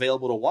TV and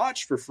available to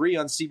watch for free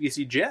on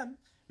CBC Gem,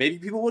 maybe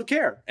people would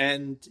care.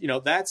 And,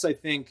 that's, I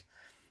think,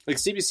 like,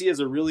 CBC has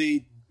a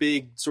really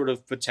big sort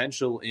of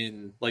potential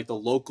in like the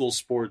local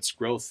sports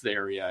growth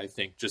area, I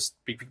think, just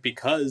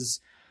because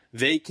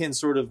they can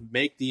sort of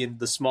make the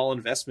small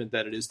investment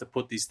that it is to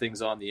put these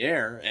things on the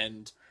air.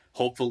 And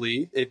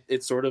hopefully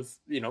it sort of,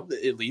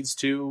 it leads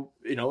to,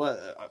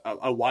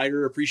 a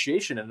wider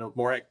appreciation and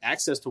more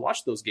access to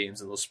watch those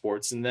games and those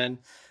sports. And then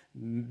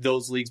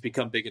those leagues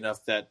become big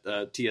enough that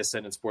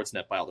TSN and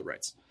Sportsnet buy all the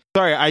rights.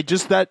 Sorry,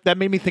 that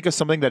made me think of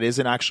something that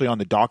isn't actually on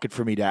the docket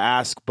for me to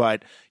ask.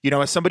 But,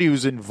 as somebody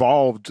who's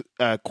involved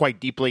quite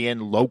deeply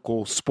in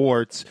local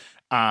sports,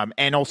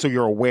 and also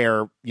you're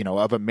aware,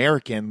 of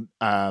American,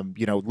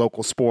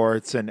 local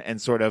sports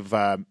and sort of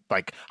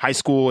like high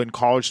school and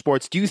college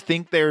sports, do you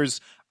think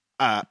there's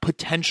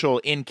potential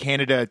in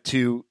Canada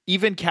to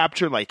even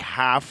capture like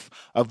half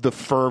of the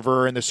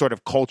fervor and the sort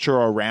of culture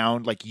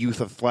around like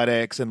youth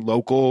athletics and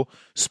local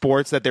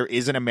sports that there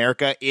is in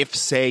America if,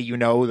 say,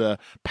 the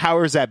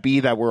powers that be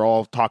that we're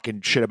all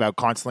talking shit about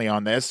constantly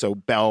on this, so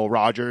Bell,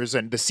 Rogers,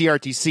 and the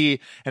CRTC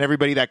and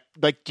everybody that,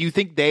 like, do you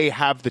think they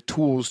have the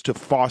tools to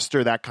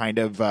foster that kind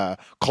of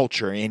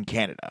culture in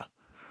Canada?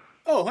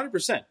 Oh,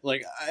 100%.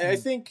 Like, I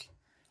think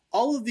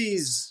all of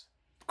these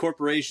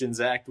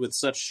corporations act with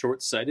such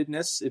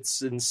short-sightedness.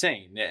 It's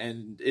insane.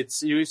 And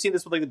it's, we've seen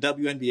this with like the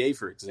WNBA,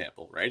 for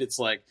example, right? It's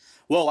like,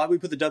 well, why would we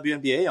put the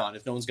WNBA on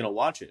if no one's going to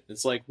watch it?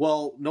 It's like,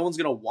 well, no one's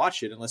going to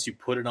watch it unless you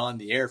put it on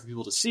the air for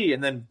people to see.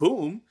 And then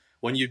boom,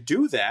 when you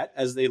do that,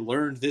 as they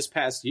learned this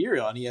past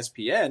year on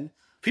ESPN,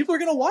 people are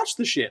going to watch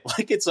the shit.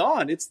 Like, it's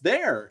on, it's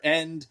there.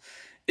 And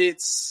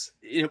it's,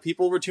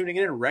 people were tuning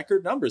in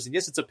record numbers. And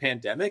yes, it's a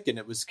pandemic, and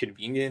it was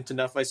convenient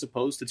enough, I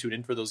suppose, to tune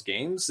in for those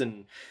games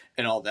and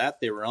all that.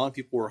 They were on,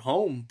 people were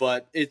home,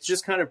 but it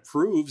just kind of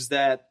proves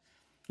that,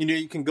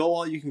 you can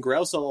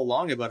grouse all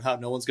along about how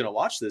no one's going to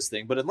watch this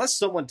thing. But unless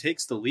someone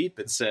takes the leap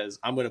and says,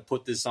 I'm going to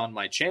put this on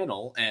my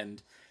channel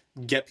and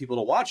get people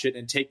to watch it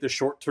and take the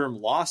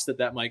short-term loss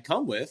that might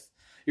come with,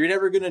 you're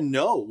never going to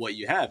know what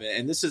you have.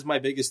 And this is my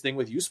biggest thing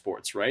with U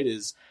Sports, right?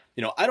 Is,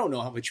 I don't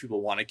know how much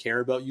people want to care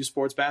about U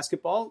Sports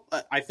basketball.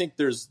 I think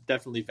there's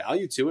definitely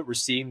value to it. We're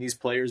seeing these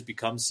players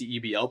become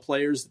CEBL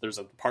players. There's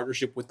a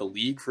partnership with the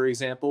league, for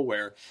example,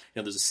 where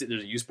there's a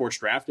U Sports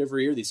draft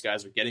every year. These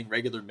guys are getting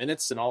regular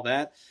minutes and all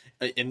that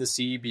in the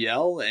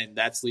CEBL, and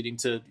that's leading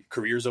to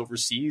careers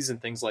overseas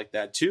and things like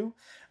that too.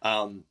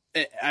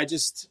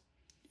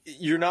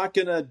 You're not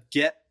going to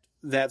get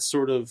that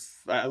sort of,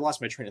 I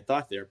lost my train of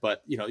thought there,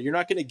 but you're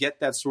not going to get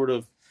that sort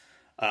of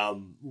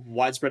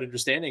widespread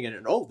understanding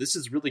and this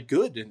is really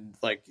good. And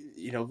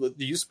the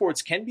U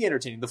Sports can be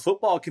entertaining. The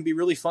football can be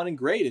really fun and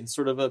great and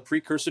sort of a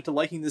precursor to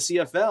liking the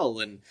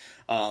CFL. And,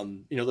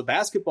 the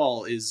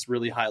basketball is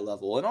really high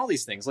level and all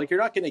these things. You're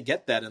not going to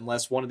get that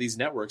unless one of these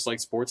networks like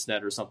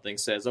Sportsnet or something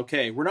says,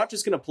 okay, we're not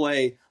just going to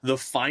play the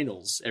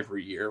finals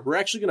every year. We're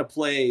actually going to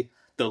play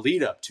the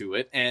lead up to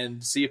it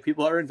and see if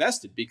people are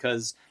invested.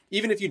 Because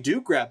even if you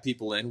do grab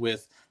people in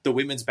with the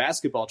women's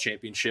basketball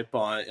championship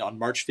on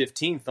March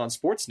 15th on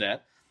Sportsnet,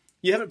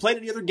 you haven't played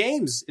any other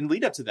games in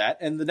lead up to that,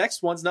 and the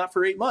next one's not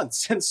for 8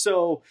 months. And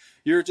so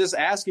you're just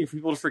asking for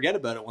people to forget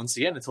about it once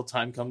again until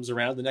time comes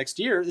around the next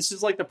year. This is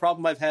the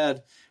problem I've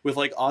had with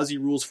Aussie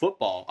rules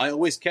football. I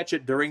always catch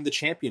it during the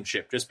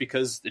championship just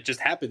because it just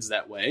happens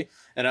that way.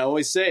 And I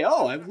always say,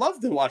 I'd love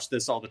to watch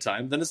this all the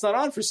time. Then it's not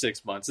on for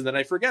 6 months, and then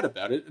I forget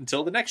about it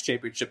until the next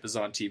championship is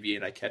on TV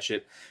and I catch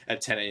it at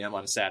 10 a.m.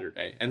 on a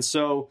Saturday. And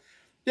so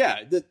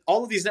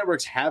all of these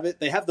networks have it.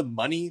 They have the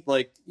money.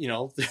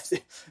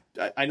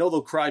 I know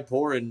they'll cry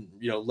poor and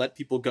let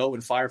people go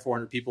and fire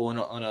 400 people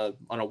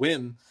on a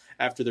whim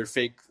after their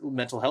fake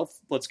mental health.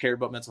 Let's care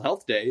about mental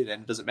health day,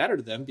 and it doesn't matter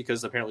to them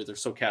because apparently they're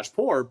so cash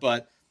poor.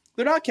 But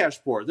they're not cash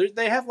poor.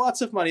 They have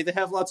lots of money. They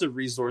have lots of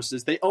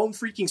resources. They own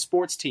freaking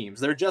sports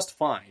teams. They're just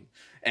fine,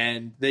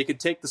 and they could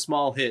take the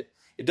small hit.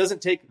 It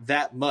doesn't take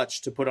that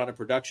much to put on a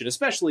production,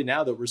 especially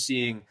now that we're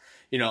seeing,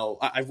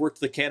 I've worked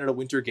the Canada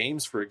Winter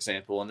Games, for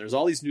example, and there's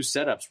all these new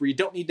setups where you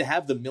don't need to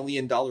have the $1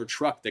 million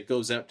truck that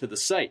goes out to the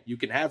site. You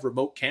can have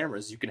remote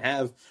cameras. You can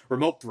have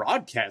remote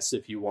broadcasts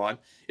if you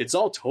want. It's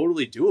all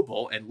totally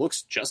doable and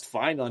looks just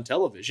fine on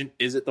television.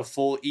 Is it the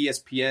full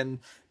ESPN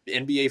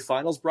NBA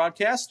Finals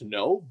broadcast?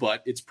 No,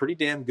 but it's pretty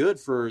damn good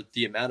for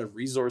the amount of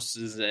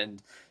resources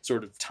and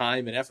sort of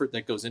time and effort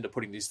that goes into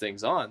putting these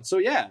things on. So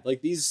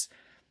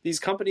these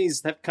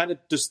companies have kind of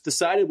just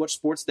decided what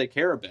sports they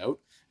care about,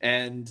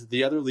 and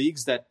the other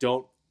leagues that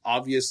don't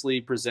obviously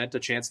present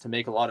a chance to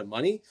make a lot of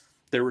money,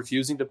 they're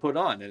refusing to put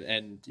on.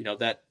 And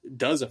that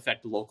does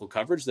affect the local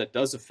coverage. That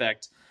does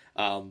affect,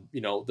 how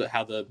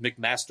the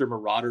McMaster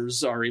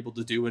Marauders are able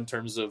to do in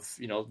terms of,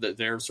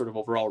 their sort of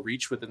overall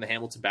reach within the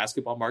Hamilton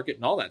basketball market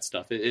and all that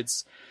stuff.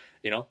 It's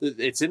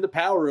in the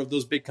power of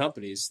those big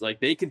companies.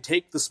 They can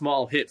take the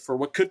small hit for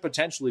what could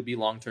potentially be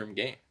long-term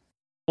gain.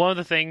 One of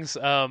the things,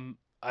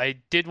 I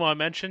did want to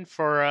mention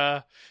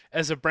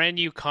as a brand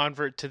new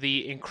convert to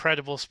the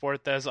incredible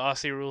sport that is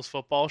Aussie rules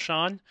football,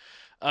 Sean,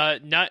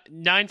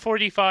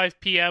 9:45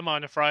 p.m.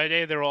 on a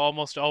Friday, there will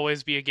almost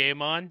always be a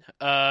game on.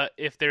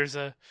 If there's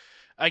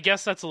I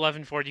guess that's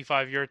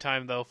 11:45 your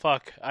time though.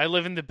 Fuck, I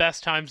live in the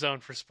best time zone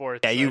for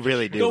sports. Yeah, you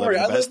really do. Don't worry,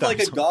 I live like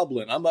a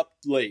goblin. I'm up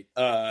late,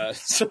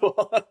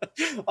 so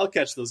I'll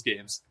catch those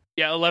games.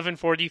 Yeah,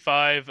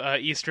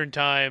 11:45 Eastern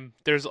time.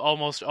 There's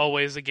almost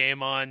always a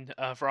game on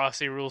for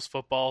Aussie rules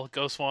football.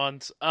 Go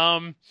Swans.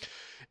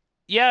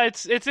 Yeah,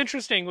 it's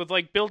interesting with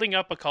building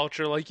up a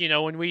culture.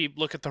 When we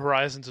look at the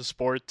horizons of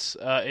sports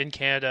in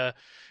Canada,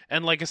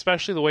 and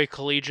especially the way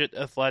collegiate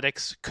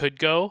athletics could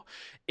go,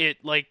 it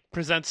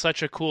presents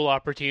such a cool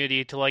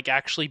opportunity to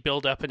actually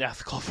build up an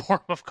ethical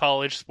form of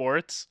college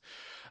sports.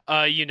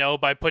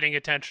 By putting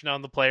attention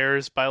on the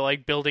players, by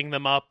building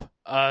them up,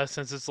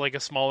 since it's a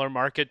smaller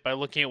market, by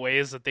looking at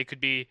ways that they could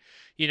be,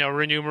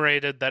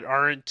 remunerated that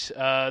aren't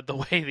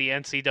the way the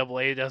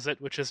NCAA does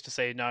it, which is to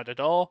say not at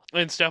all,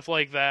 and stuff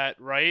like that,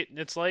 right?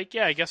 It's I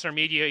guess our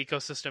media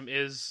ecosystem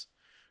is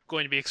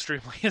going to be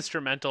extremely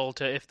instrumental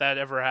to if that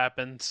ever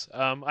happens.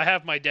 I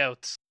have my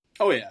doubts.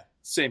 Oh, yeah.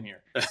 Same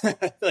here.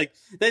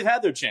 They've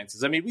had their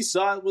chances. I mean, we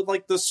saw it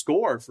with the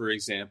Score, for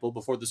example,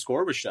 before the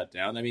Score was shut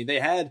down. I mean, they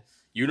had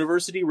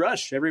University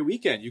Rush every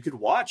weekend. You could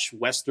watch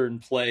Western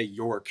play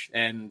York,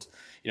 and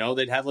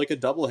they'd have a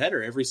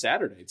doubleheader every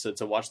Saturday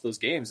to watch those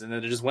games, and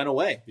then it just went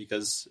away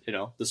because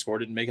the Score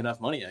didn't make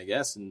enough money, I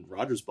guess, and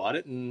Rogers bought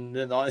it, and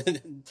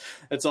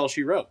that's all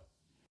she wrote.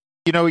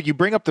 You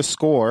bring up the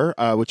Score,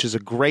 which is a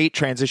great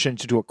transition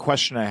to a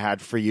question I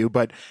had for you.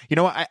 But,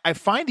 I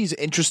find these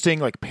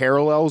interesting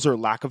parallels or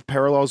lack of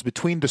parallels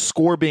between the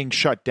Score being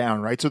shut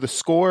down, right? So the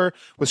Score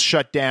was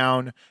shut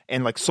down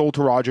and sold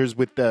to Rogers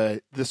with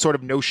the sort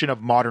of notion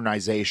of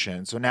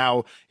modernization. So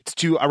now it's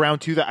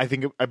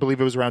I believe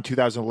it was around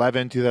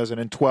 2011,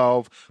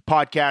 2012,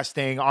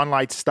 podcasting,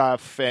 online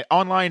stuff,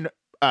 online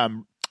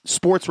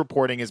sports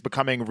reporting is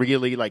becoming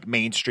really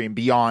mainstream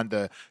beyond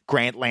the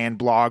Grantland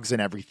blogs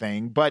and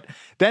everything. But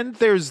then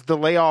there's the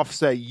layoffs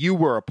that you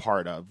were a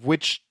part of,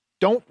 which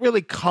don't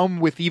really come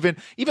with even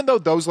though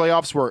those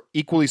layoffs were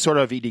equally sort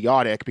of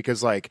idiotic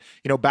because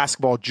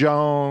Basketball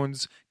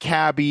Jones,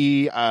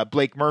 Cabby,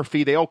 Blake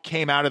Murphy, they all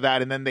came out of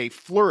that and then they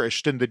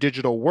flourished in the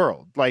digital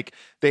world. Like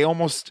they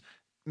almost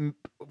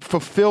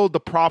fulfilled the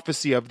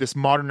prophecy of this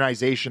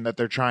modernization that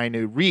they're trying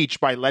to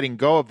reach by letting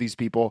go of these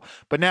people.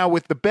 But now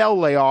with the Bell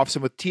layoffs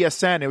and with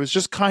TSN, it was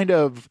just kind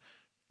of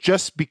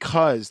just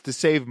because to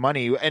save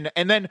money. And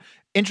then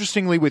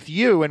interestingly with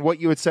you and what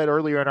you had said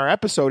earlier in our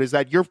episode is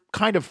that you're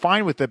kind of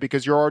fine with it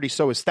because you're already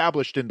so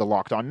established in the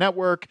Locked On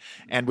Network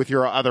and with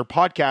your other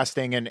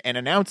podcasting and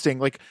announcing.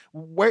 Like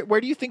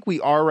where do you think we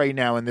are right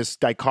now in this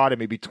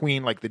dichotomy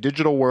between like the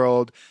digital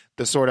world,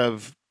 the sort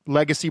of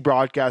legacy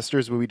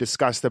broadcasters we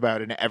discussed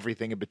about and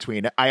everything in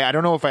between? I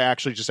don't know if I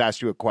actually just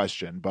asked you a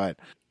question, but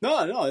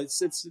no,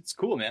 it's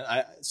cool, man.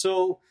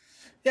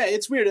 Yeah,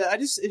 it's weird.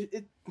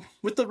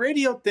 With the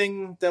radio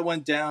thing that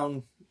went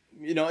down,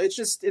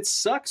 it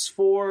sucks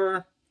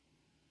for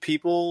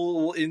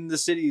people in the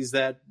cities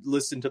that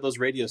listen to those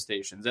radio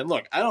stations. And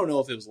look, I don't know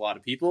if it was a lot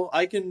of people.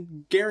 I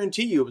can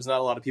guarantee you it was not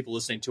a lot of people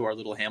listening to our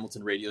little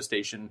Hamilton radio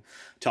station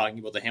talking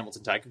about the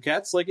Hamilton Tiger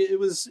Cats. Like it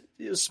was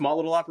a small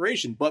little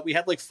operation, but we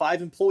had like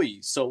 5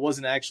 employees, so it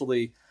wasn't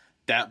actually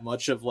that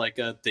much of like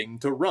a thing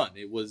to run.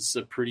 It was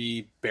a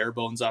pretty bare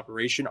bones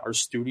operation. Our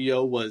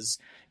studio was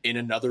in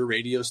another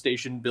radio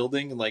station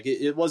building. Like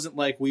it wasn't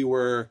like we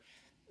were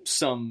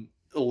some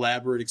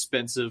elaborate,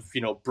 expensive,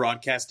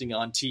 broadcasting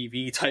on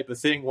TV type of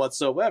thing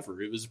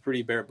whatsoever. It was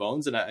pretty bare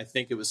bones. And I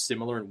think it was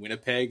similar in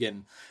Winnipeg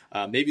and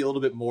maybe a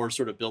little bit more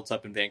sort of built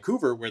up in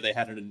Vancouver, where they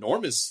had an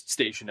enormous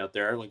station out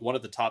there. Like one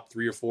of the top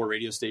 3 or 4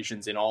 radio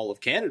stations in all of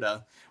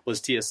Canada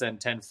was TSN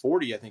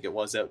 1040, I think it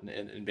was, out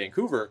in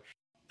Vancouver.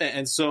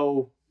 And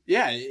so,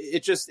 yeah,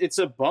 it's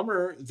a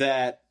bummer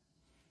that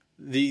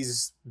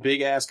these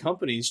big ass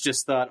companies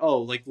just thought,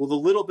 the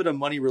little bit of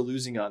money we're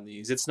losing on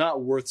these, it's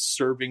not worth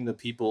serving the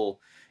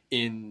people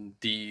in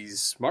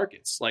these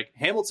markets. Like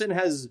Hamilton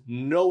has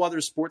no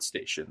other sports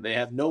station. They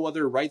have no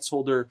other rights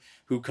holder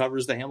who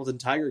covers the Hamilton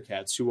Tiger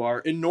Cats, who are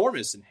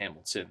enormous in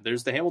Hamilton.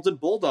 There's the Hamilton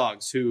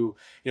Bulldogs, who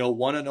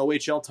won an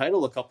OHL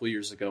title a couple of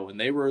years ago, and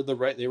they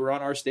were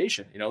on our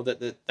station.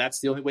 That's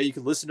the only way you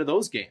can listen to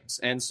those games.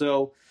 And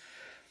so,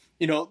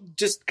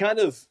 just kind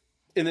of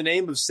in the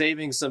name of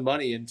saving some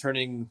money and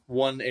turning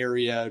one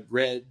area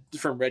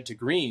from red to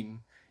green,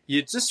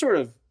 you just sort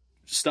of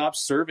stop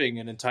serving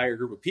an entire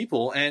group of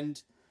people,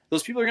 and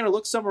those people are going to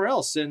look somewhere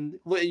else. And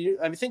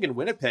I think in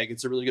Winnipeg,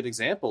 it's a really good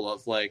example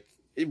of like,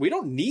 we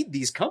don't need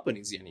these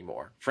companies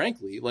anymore,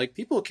 frankly. Like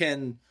people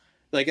can,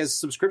 like as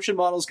subscription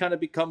models kind of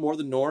become more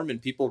the norm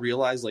and people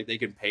realize like they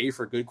can pay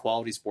for good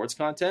quality sports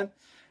content.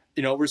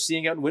 We're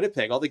seeing out in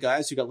Winnipeg, all the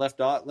guys who got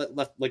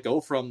let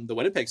go from the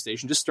Winnipeg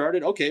station just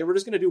started, okay, we're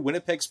just going to do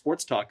Winnipeg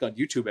sports talk on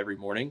YouTube every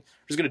morning.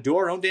 We're just going to do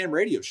our own damn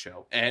radio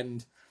show.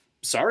 And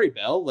sorry,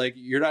 Bell, like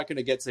you're not going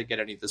to get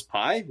any of this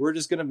pie. We're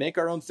just going to make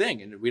our own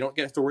thing. And we don't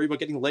have to worry about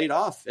getting laid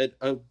off at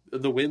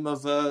the whim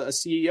of a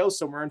CEO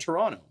somewhere in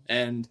Toronto.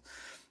 And,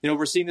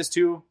 we're seeing this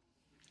too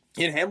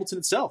in Hamilton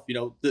itself.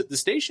 The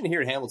station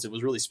here in Hamilton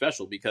was really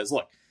special because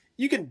look,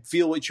 you can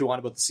feel what you want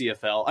about the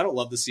CFL. I don't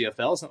love the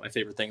CFL. It's not my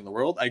favorite thing in the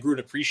world. I grew an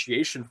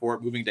appreciation for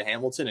it moving to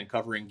Hamilton and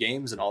covering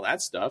games and all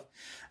that stuff.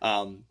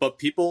 But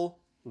people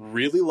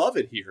really love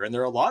it here. And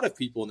there are a lot of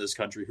people in this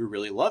country who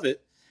really love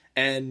it.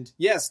 And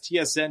yes,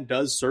 TSN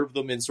does serve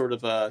them in sort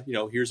of a,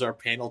 here's our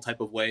panel type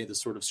of way,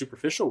 this sort of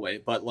superficial way.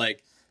 But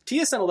like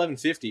TSN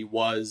 1150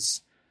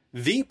 was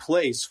the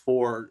place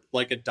for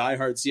like a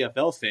diehard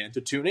CFL fan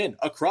to tune in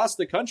across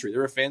the country.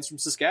 There were fans from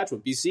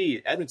Saskatchewan,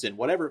 BC, Edmonton,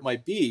 whatever it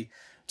might be,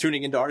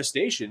 tuning into our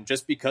station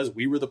just because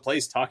we were the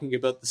place talking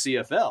about the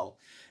CFL.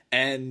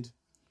 And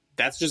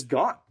that's just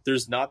gone.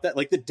 There's not that,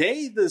 like the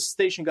day the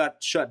station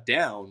got shut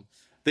down,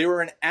 they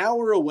were an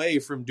hour away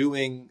from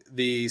doing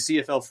the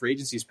CFL free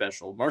agency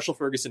special. Marshall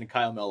Ferguson and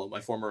Kyle Mello,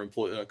 my former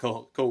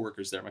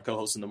co-workers there, my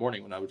co-hosts in the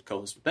morning when I would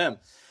co-host with them,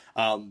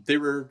 they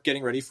were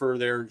getting ready for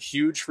their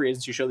huge free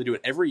agency show. They do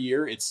it every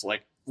year. It's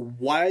like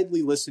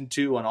widely listened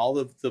to on all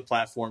of the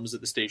platforms that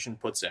the station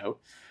puts out.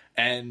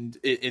 And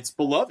it's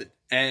beloved.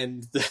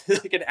 And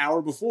like an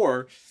hour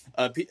before,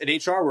 an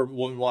HR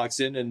woman walks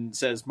in and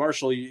says,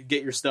 Marshall, you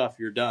get your stuff,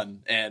 you're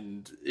done.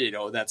 And,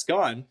 that's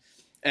gone.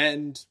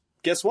 And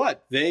guess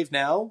what?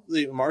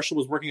 Marshall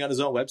was working on his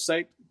own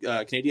website,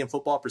 Canadian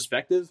Football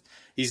Perspective.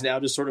 He's now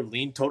just sort of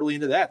leaned totally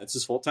into that. That's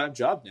his full-time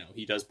job now.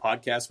 He does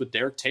podcasts with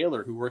Derek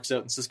Taylor, who works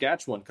out in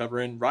Saskatchewan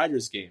covering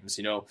Riders games.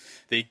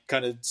 They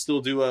kind of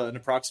still do an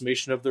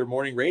approximation of their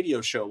morning radio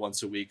show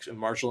once a week, and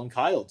Marshall and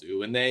Kyle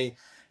do. And they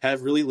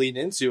have really leaned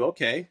into,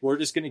 okay, we're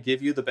just going to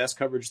give you the best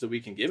coverage that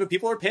we can give. And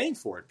people are paying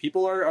for it.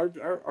 People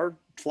are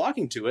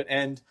flocking to it.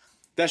 And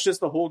that's just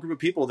the whole group of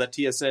people that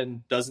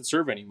TSN doesn't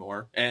serve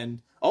anymore.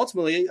 And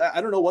ultimately, I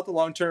don't know what the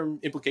long-term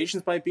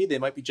implications might be. They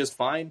might be just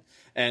fine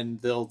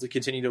and they'll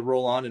continue to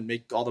roll on and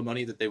make all the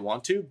money that they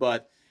want to.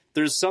 But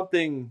there's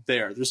something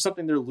there. There's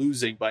something they're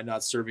losing by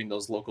not serving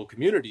those local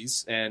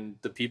communities and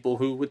the people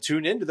who would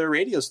tune into their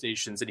radio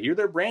stations and hear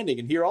their branding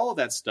and hear all of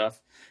that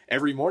stuff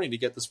every morning to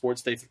get the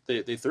sports they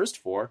thirst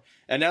for.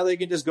 And now they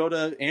can just go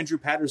to Andrew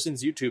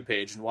Patterson's YouTube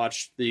page and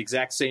watch the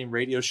exact same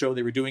radio show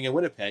they were doing in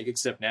Winnipeg,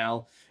 except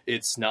now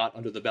it's not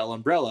under the Bell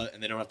umbrella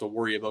and they don't have to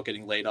worry about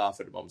getting laid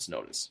off at a moment's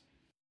notice.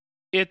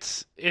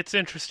 It's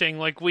interesting.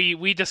 Like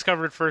we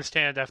discovered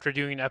firsthand after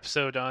doing an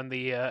episode on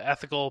the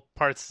ethical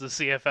parts of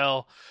the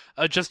CFL,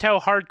 just how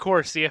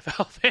hardcore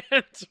CFL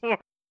fans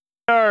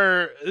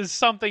are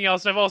something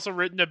else. And I've also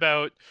written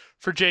about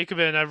for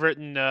Jacobin. I've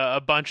written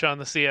a bunch on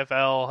the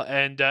CFL,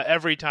 and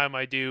every time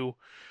I do,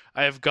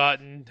 I have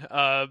gotten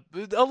a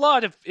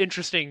lot of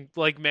interesting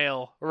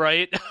mail,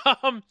 right?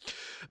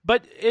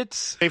 But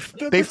it's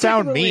they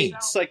found me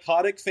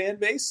psychotic fan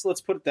base.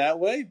 Let's put it that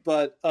way,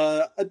 but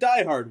a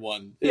diehard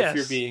one. If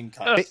you're being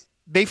kind.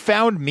 They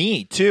found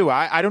me too.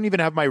 I don't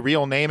even have my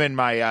real name in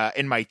my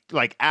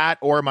at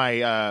or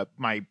my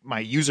my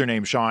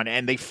username, Sean.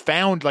 And they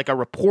found a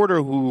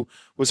reporter who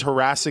was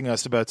harassing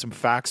us about some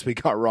facts we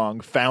got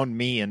wrong. Found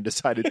me and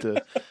decided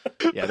to.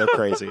 Yeah, they're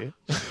crazy.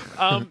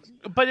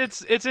 But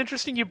it's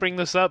interesting you bring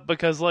this up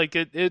because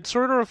it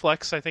sort of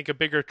reflects, I think, a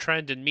bigger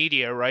trend in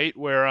media, right?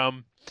 Where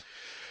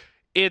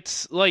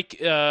it's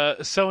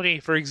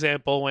Sony, for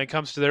example, when it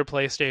comes to their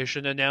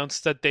PlayStation,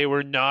 announced that they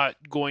were not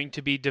going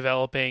to be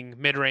developing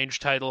mid-range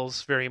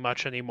titles very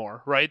much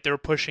anymore, right? They're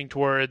pushing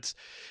towards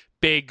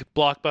big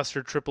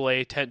blockbuster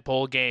AAA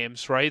tentpole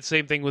games, right?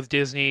 Same thing with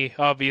Disney,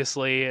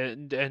 obviously,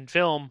 and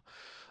film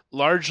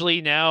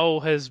largely now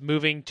has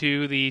moving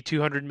to the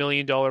 $200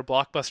 million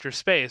blockbuster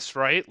space,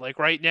 right? Like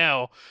right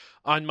now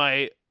on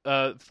my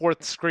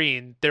fourth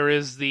screen, there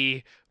is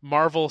the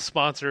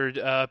Marvel-sponsored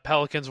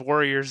Pelicans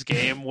Warriors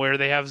game where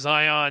they have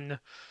Zion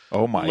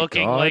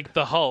looking like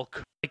the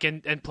Hulk.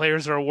 And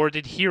players are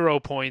awarded hero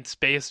points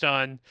based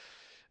on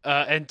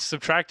and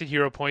subtracted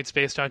hero points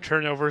based on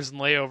turnovers and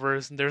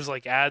layovers. And there's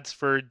ads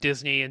for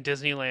Disney and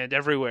Disneyland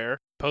everywhere,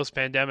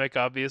 post-pandemic,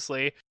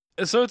 obviously.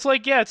 So it's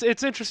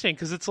it's interesting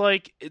because it's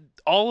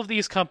all of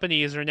these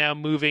companies are now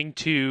moving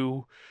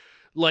to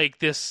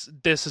this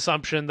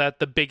assumption that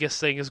the biggest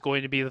thing is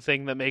going to be the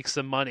thing that makes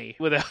them money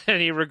without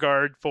any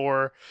regard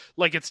for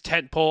it's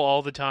tentpole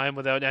all the time,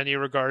 without any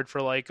regard for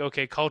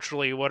okay,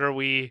 culturally, what are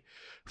we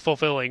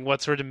fulfilling?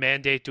 What sort of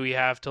mandate do we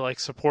have to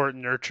support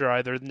and nurture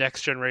either the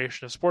next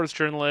generation of sports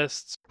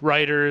journalists,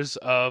 writers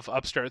of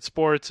upstart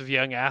sports, of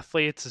young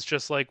athletes? It's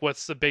just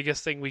what's the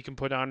biggest thing we can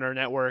put on our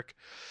network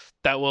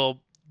that will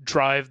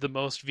drive the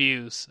most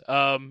views.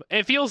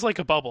 It feels like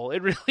a bubble.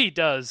 It really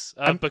does.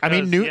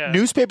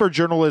 Newspaper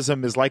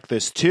journalism is like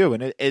this too,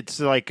 and it's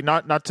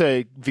not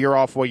to veer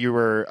off what you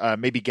were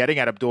maybe getting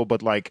at, Abdul,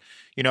 but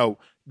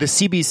the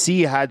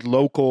CBC had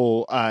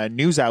local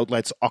news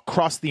outlets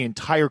across the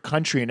entire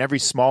country in every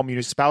small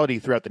municipality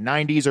throughout the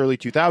 90s, early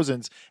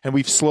 2000s, and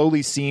we've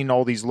slowly seen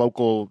all these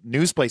local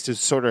news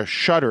places sort of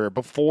shutter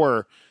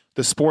before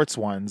the sports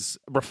ones,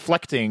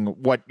 reflecting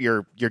what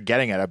you're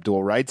getting at,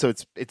 Abdul, right? So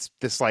it's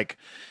this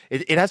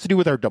it has to do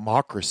with our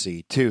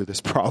democracy too,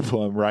 this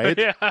problem, right?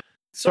 Yeah.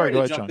 Sorry to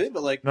ahead, jump John. in,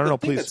 but no, the thing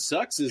please. that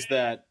sucks is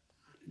that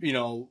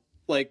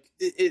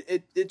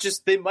it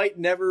just, they might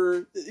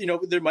never,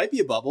 there might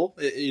be a bubble,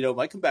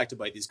 might come back to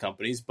bite these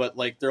companies, but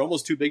they're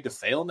almost too big to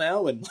fail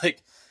now, and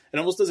it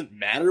almost doesn't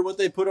matter what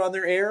they put on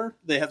their air.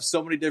 They have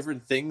so many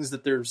different things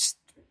that they're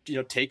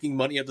taking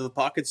money out of the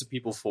pockets of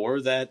people for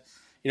that.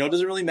 It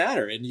doesn't really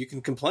matter. And you can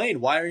complain,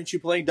 why aren't you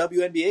playing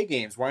WNBA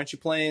games? Why aren't you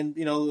playing,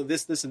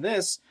 this, and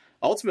this?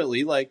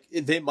 Ultimately,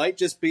 they might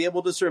just be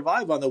able to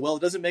survive on the,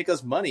 it doesn't make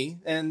us money,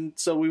 and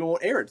so we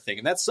won't air it thing.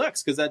 And that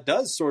sucks, because that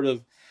does sort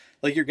of,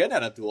 you're getting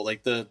at, Abdul,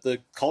 the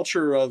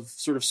culture of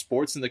sort of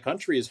sports in the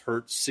country is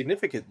hurt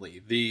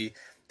significantly.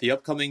 The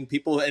upcoming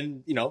people,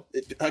 and,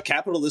 a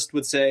capitalist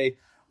would say,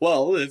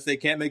 well, if they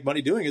can't make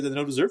money doing it, then they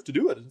don't deserve to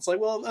do it. And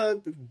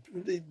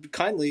it's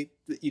kindly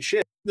eat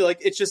shit.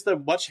 It's just a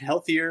much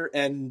healthier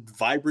and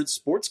vibrant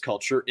sports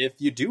culture if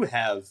you do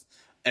have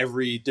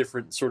every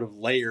different sort of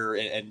layer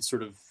and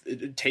sort of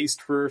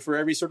taste for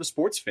every sort of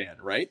sports fan,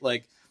 right?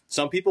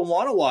 Some people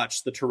want to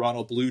watch the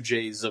Toronto Blue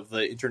Jays of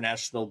the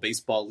International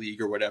Baseball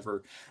League or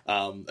whatever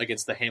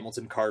against the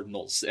Hamilton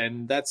Cardinals,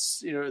 and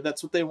that's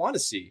what they want to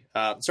see.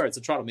 Sorry, it's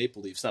the Toronto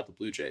Maple Leafs, not the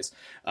Blue Jays.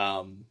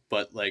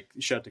 But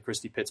shout out to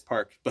Christie Pitts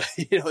Park. But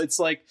it's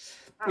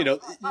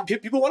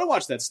people want to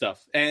watch that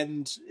stuff,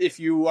 and if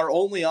you are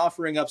only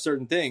offering up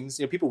certain things,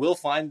 people will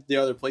find the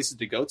other places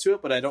to go to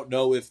it. But I don't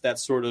know if that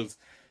sort of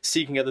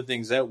seeking other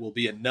things out will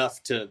be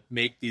enough to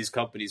make these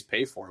companies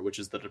pay for it, which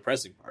is the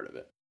depressing part of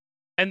it.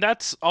 And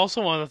that's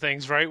also one of the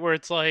things, right, where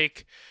it's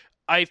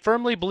I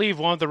firmly believe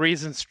one of the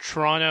reasons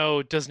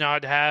Toronto does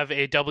not have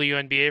a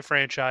WNBA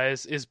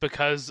franchise is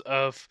because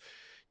of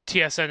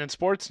TSN and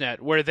Sportsnet,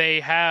 where they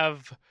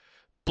have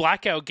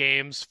blackout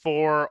games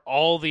for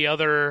all the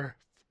other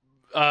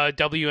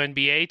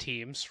WNBA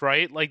teams,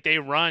 right? They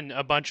run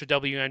a bunch of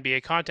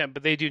WNBA content,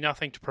 but they do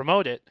nothing to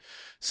promote it.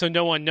 So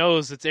no one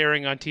knows it's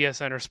airing on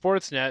TSN or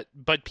Sportsnet,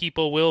 but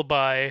people will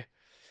buy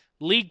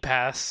league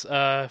pass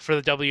for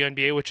the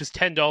WNBA, which is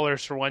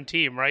 $10 for one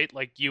team, right?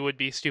 Like, you would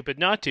be stupid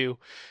not to,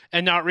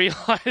 and not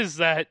realize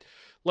that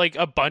like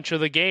a bunch of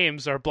the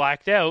games are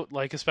blacked out,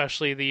 like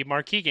especially the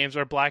marquee games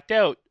are blacked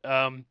out,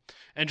 and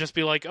just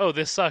be like, oh,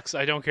 this sucks.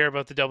 I don't care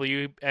about the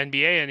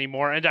WNBA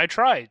anymore, and I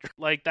tried.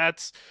 Like,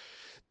 that's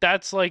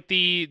like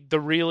the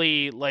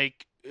really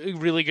like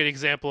really good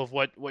example of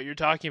what you're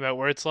talking about,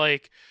 where it's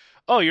like,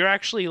 oh, you're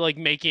actually like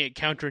making it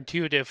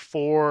counterintuitive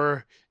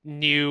for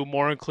new,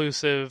 more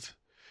inclusive,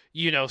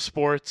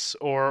 sports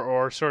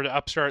or sort of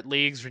upstart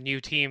leagues or new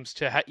teams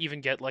to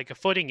even get like a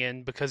footing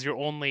in, because you're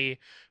only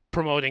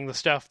promoting the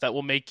stuff that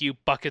will make you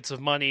buckets of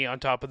money on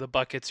top of the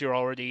buckets you're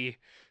already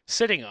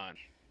sitting on.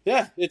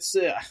 Yeah, it's,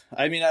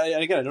 I mean,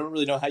 again, I don't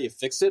really know how you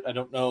fix it. I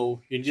don't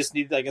know. You just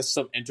need, I guess,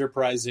 some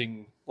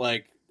enterprising,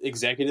 like,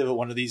 executive at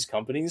one of these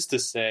companies to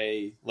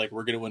say, like,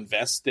 we're going to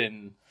invest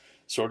in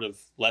sort of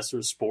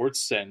lesser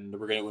sports and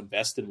we're going to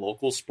invest in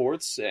local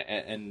sports.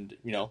 And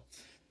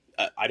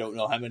I don't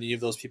know how many of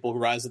those people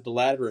rise up the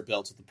ladder a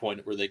belt to the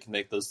point where they can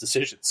make those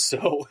decisions.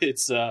 So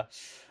it's,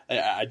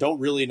 I don't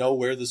really know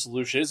where the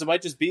solution is. It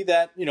might just be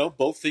that,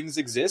 both things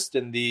exist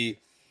and the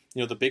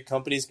big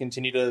companies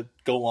continue to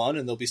go on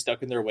and they'll be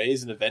stuck in their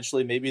ways. And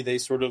eventually maybe they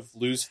sort of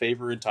lose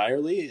favor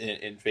entirely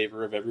in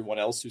favor of everyone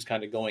else who's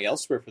kind of going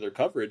elsewhere for their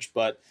coverage.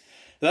 But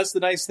that's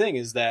the nice thing,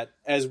 is that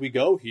as we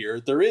go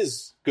here, there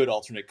is good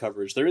alternate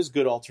coverage. There is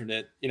good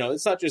alternate,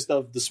 it's not just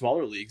of the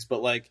smaller leagues,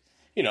 but like,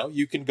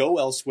 you can go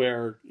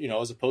elsewhere,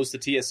 as opposed to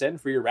TSN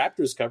for your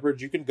Raptors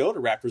coverage. You can go to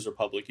Raptors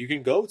Republic. You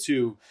can go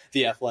to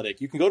The Athletic.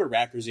 You can go to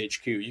Raptors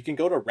HQ. You can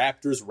go to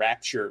Raptors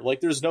Rapture.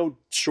 Like, there's no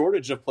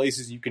shortage of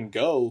places you can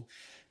go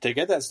to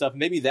get that stuff.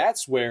 Maybe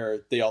that's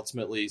where they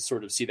ultimately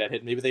sort of see that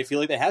hit. Maybe they feel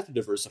like they have to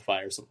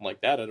diversify or something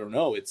like that. I don't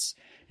know. It's,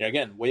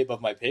 again, way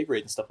above my pay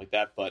grade and stuff like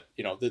that. But,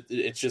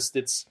 it's just,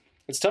 it's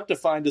tough to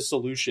find a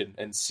solution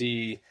and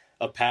see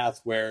a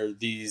path where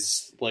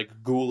these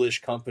like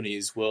ghoulish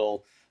companies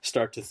will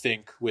start to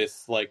think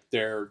with like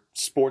their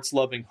sports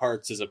loving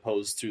hearts as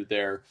opposed to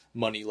their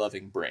money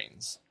loving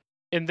brains.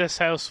 In this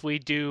house, we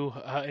do,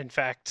 in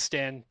fact,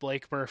 stand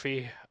Blake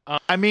Murphy.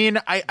 I mean,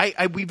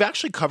 I we've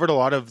actually covered a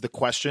lot of the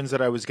questions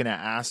that I was going to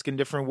ask in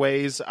different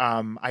ways.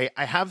 I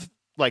have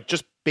like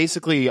just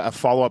basically a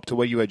follow up to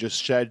what you had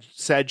just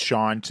said,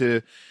 Sean,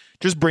 to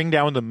just bring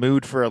down the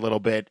mood for a little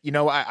bit.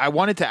 I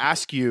wanted to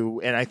ask you,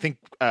 and I think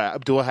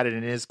Abdullah had it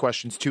in his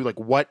questions too, like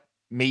what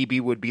maybe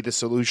would be the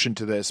solution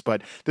to this,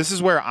 but this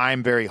is where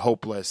I'm very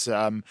hopeless.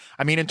 I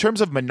mean, in terms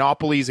of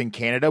monopolies in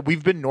Canada,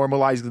 we've been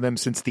normalizing them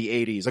since the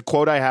 80s. A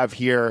quote I have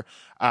here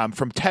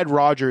from Ted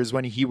Rogers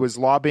when he was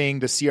lobbying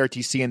the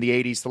CRTC in the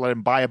 80s to let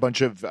him buy a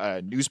bunch of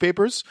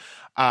newspapers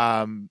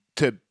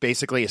to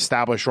basically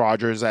establish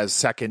Rogers as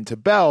second to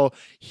Bell.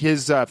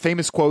 His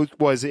famous quote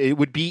was, "It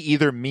would be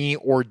either me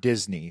or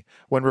Disney,"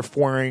 when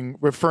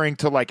referring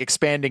to like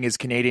expanding his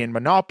Canadian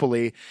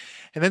monopoly.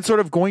 And then sort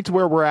of going to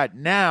where we're at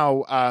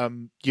now,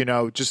 I'm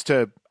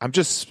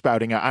just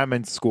spouting. I'm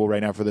in school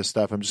right now for this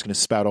stuff. I'm just going to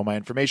spout all my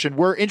information.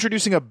 We're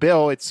introducing a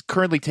bill. It's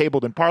currently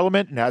tabled in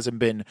Parliament and hasn't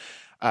been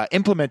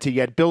implemented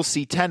yet. Bill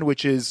C-10,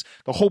 which is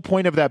the whole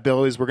point of that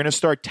bill, is we're going to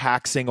start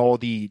taxing all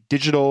the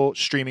digital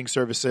streaming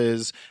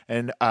services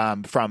and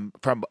from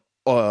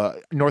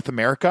North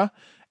America,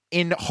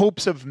 in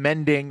hopes of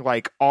mending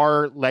like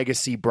our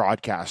legacy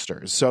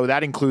broadcasters. So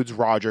that includes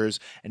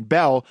Rogers and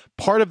Bell.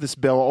 Part of this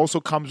bill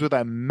also comes with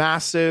a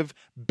massive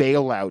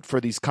bailout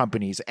for these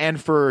companies and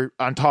for,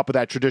 on top of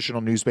that, traditional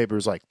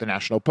newspapers like the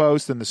National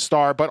Post and the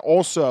Star, but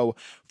also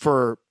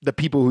for the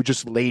people who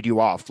just laid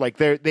you off. Like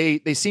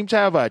they seem to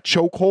have a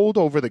chokehold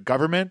over the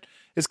government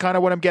is kind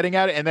of what I'm getting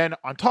at. And then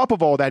on top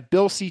of all that,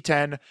 Bill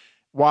C-10,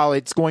 while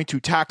it's going to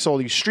tax all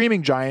these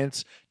streaming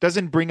giants,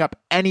 doesn't bring up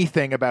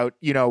anything about,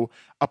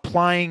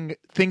 applying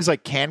things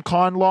like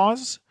CanCon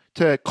laws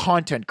to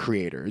content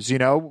creators,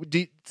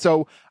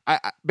 So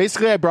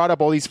I brought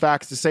up all these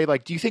facts to say,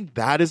 like, do you think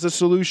that is a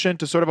solution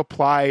to sort of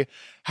apply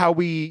how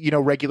we,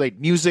 regulate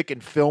music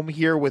and film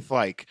here with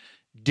like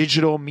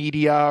digital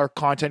media or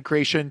content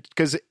creation?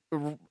 Because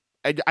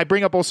I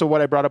bring up also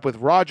what I brought up with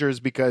Rogers,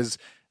 because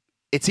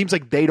it seems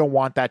like they don't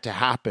want that to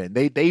happen.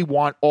 They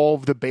want all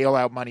of the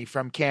bailout money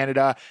from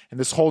Canada, and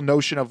this whole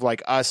notion of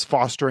like us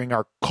fostering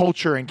our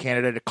culture in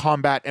Canada to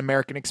combat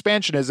American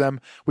expansionism.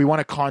 We want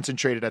to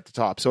concentrate it at the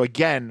top. So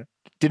again,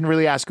 didn't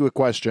really ask you a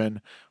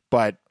question,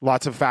 but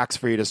lots of facts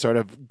for you to sort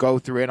of go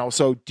through. And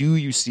also, do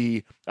you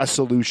see a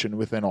solution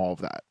within all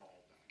of that?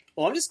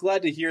 Well, I'm just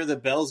glad to hear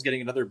that Bell's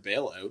getting another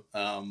bailout.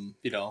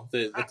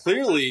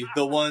 Clearly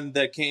the one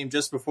that came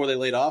just before they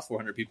laid off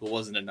 400 people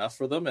wasn't enough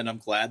for them, and I'm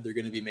glad they're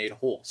going to be made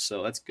whole.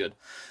 So that's good.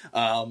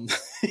 I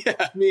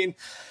mean,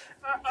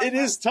 it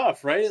is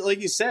tough, right?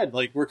 Like you said,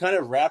 like we're kind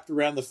of wrapped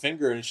around the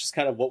finger, and it's just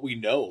kind of what we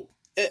know.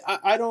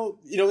 I don't,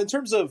 in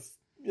terms of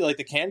like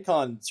the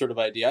CanCon sort of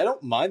idea, I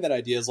don't mind that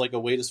idea as like a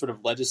way to sort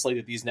of legislate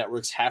that these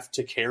networks have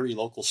to carry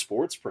local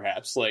sports,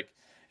 perhaps. Like,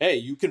 hey,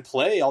 you can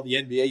play all the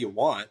NBA you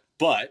want,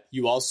 But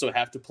you also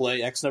have to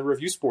play X number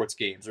of U Sports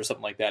games or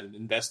something like that and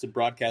invest in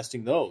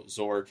broadcasting those.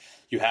 Or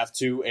you have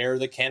to air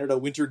the Canada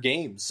Winter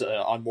Games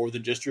on more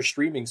than just your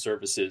streaming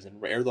services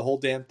and air the whole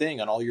damn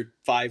thing on all your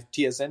 5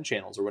 TSN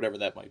channels or whatever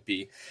that might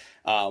be.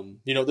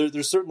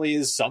 There certainly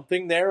is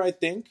something there, I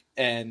think.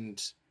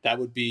 And that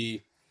would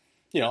be,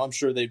 I'm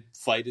sure they'd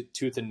fight it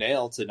tooth and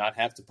nail to not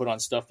have to put on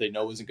stuff they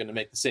know isn't going to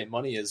make the same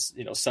money as,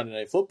 Sunday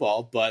Night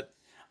Football. But,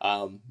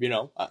 I'm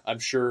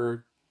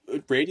sure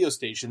radio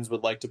stations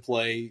would like to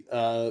play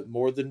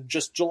more than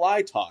just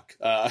July talk.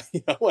 I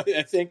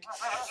think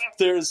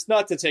there's,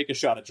 not to take a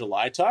shot at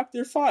July talk,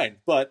 they're fine.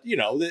 But,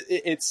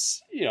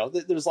 it's,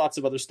 there's lots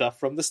of other stuff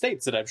from the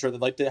States that I'm sure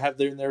they'd like to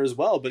have in there as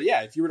well. But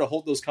yeah, if you were to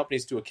hold those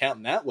companies to account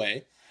in that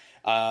way,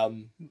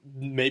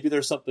 maybe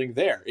there's something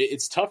there.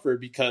 It's tougher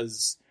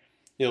because,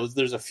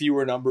 there's a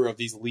fewer number of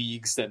these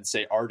leagues than,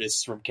 say,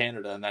 artists from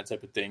Canada and that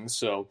type of thing.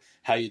 So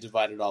how you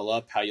divide it all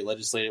up, how you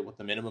legislate it, what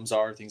the minimums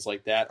are, things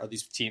like that. Are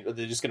these teams, are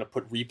they just going to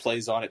put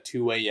replays on at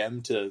 2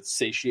 a.m. to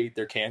satiate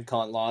their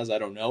CanCon laws? I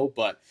don't know.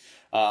 But,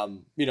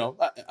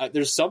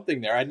 there's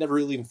something there. I'd never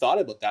really even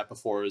thought about that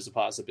before as a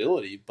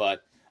possibility.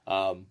 But,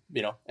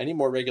 any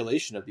more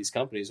regulation of these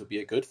companies would be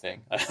a good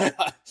thing.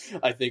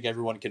 I think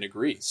everyone can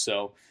agree.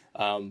 So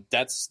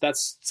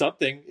that's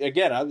something.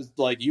 Again, I was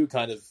like you,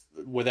 kind of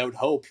without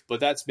hope,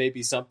 but that's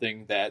maybe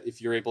something that if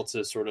you're able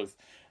to sort of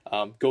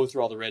go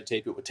through all the red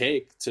tape it would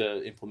take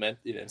to implement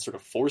and sort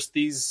of force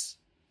these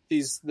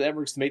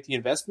networks to make the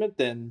investment,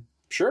 then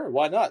sure,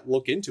 why not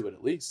look into it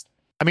at least.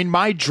 I mean,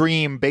 my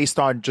dream, based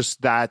on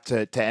just that,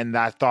 to end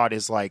that thought,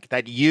 is like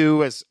that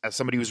you, as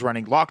somebody who's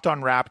running Locked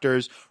On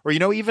Raptors, or,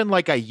 even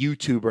like a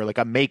YouTuber, like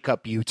a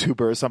makeup YouTuber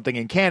or something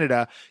in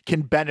Canada,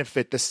 can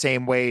benefit the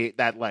same way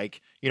that,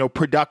 like,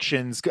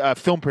 productions,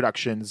 film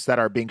productions that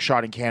are being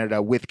shot in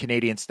Canada with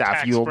Canadian staff,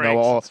 tax you'll know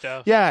all,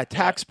 tax yeah.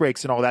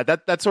 breaks and all that.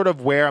 That's sort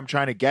of where I'm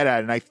trying to get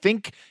at. And I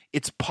think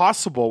it's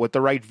possible with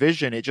the right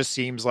vision. It just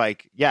seems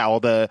like, all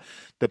the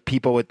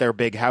people with their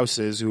big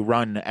houses who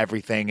run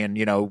everything and,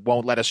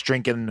 won't let us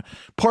drink in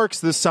parks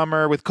this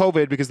summer with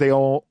COVID because they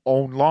all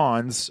own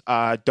lawns,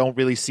 don't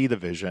really see the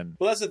vision.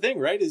 Well, that's the thing,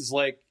 right? Is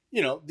like,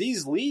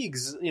 these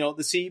leagues, the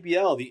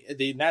CEBL,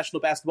 the National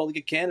Basketball League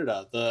of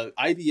Canada, the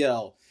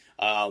IBL,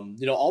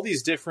 all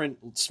these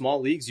different small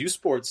leagues, U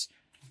Sports,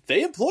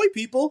 they employ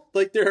people.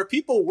 Like, there are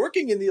people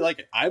working in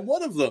I'm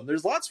one of them.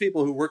 There's lots of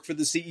people who work for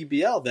the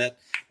CEBL that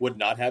would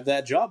not have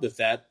that job if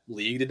that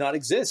league did not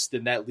exist.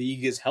 And that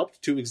league is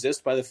helped to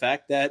exist by the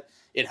fact that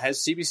it has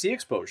CBC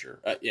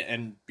exposure.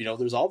 And,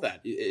 there's all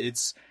that.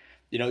 It's,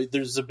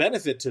 there's a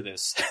benefit to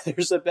this.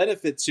 There's a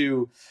benefit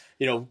to,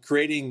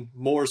 creating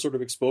more sort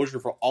of exposure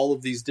for all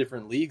of these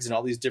different leagues and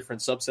all these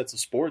different subsets of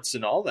sports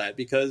and all that,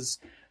 because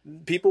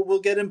people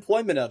will get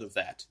employment out of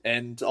that.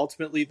 And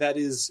ultimately that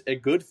is a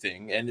good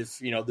thing. And if,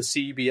 the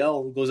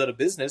CEBL goes out of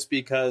business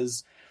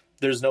because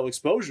there's no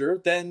exposure,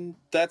 then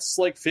that's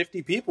like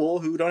 50 people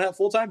who don't have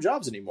full-time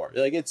jobs anymore.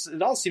 Like, it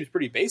all seems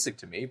pretty basic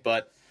to me,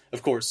 but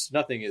of course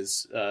nothing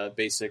is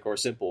basic or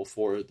simple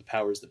for the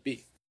powers that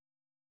be.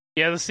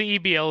 Yeah, the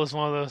CEBL is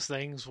one of those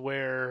things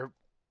where,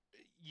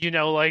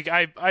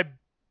 I'm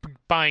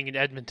buying an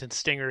Edmonton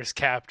Stingers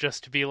cap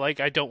just to be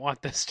like, I don't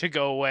want this to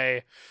go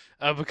away.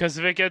 Because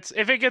if it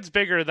gets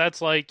bigger,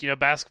 that's like,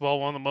 basketball,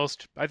 one of the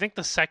most, I think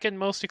the second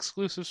most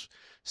exclusive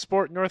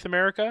sport in North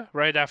America,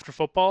 right after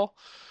football,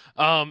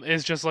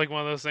 is just like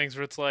one of those things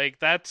where it's like,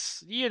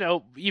 that's,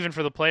 even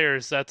for the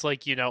players, that's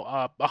like,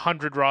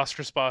 100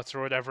 roster spots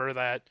or whatever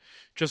that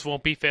just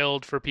won't be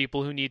filled for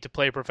people who need to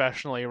play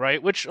professionally,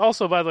 right? Which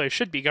also, by the way,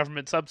 should be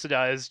government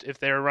subsidized if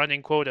they're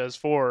running quotas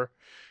for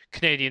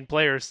Canadian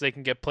players so they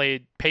can get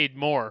paid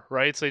more,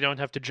 right? So they don't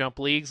have to jump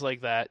leagues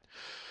like that.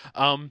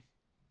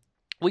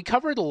 We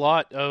covered a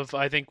lot of,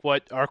 I think,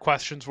 what our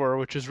questions were,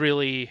 which is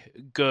really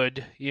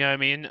good. You know what I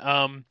mean?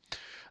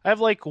 I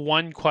have like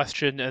one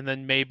question and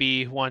then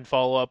maybe one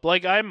follow-up.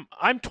 Like, I'm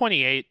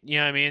 28, you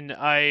know what I mean?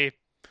 I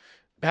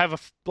have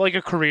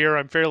a career,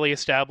 I'm fairly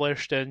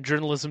established, and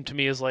journalism to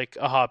me is like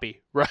a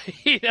hobby, right?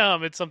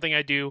 It's something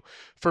I do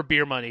for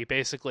beer money,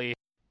 basically.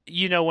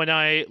 When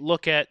I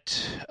look at,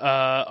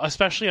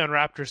 especially on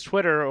Raptors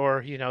Twitter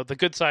or, the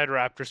good side of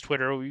Raptors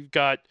Twitter, we've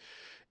got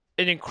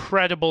an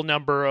incredible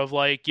number of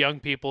like young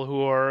people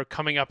who are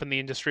coming up in the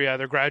industry,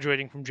 either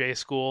graduating from J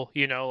school,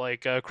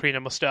 like Karina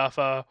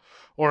Mustafa,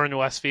 or in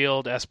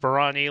Westfield,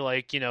 Esperani,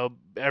 like,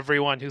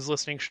 everyone who's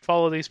listening should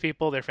follow these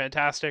people. They're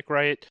fantastic,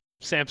 right?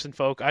 Samson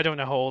Folk, I don't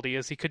know how old he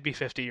is. He could be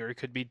 50 or he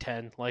could be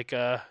 10. Like,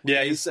 yeah,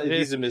 he's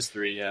a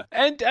mystery. Yeah.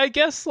 And I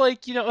guess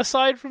like,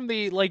 aside from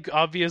the like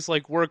obvious,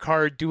 like work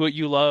hard, do what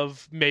you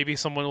love, maybe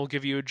someone will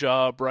give you a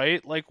job,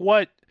 right? Like,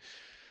 what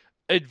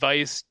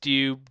advice do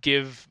you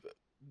give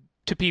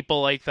to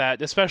people like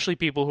that, especially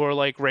people who are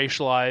like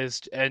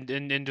racialized and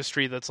in an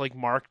industry that's like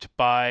marked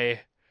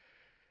by,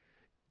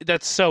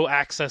 that's so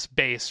access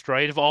based,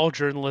 right? Of all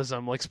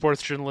journalism, like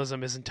sports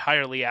journalism is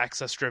entirely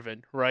access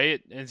driven,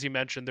 right? As you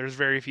mentioned, there's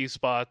very few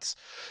spots.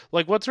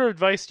 Like, what sort of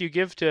advice do you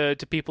give to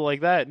people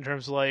like that in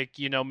terms of like,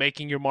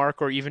 making your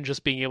mark or even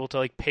just being able to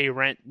like pay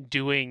rent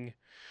doing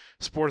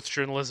sports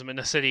journalism in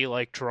a city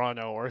like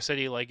Toronto or a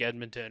city like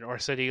Edmonton or a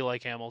city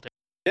like Hamilton.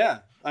 Yeah,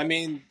 I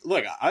mean,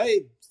 look,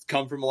 I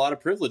come from a lot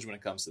of privilege when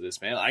it comes to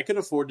this, man. I can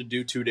afford to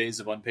do 2 days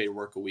of unpaid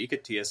work a week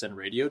at TSN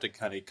Radio to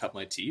kind of cut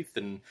my teeth,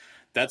 and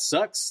that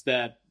sucks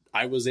that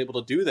I was able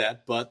to do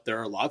that, but there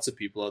are lots of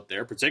people out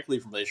there,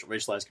 particularly from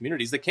racialized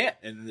communities, that can't,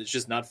 and it's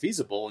just not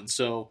feasible. And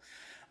so,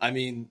 I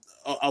mean,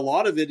 a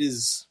lot of it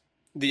is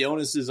the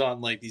onus is on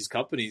like these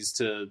companies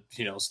to,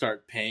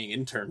 start paying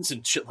interns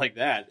and shit like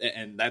that.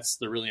 And that's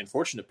the really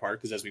unfortunate part,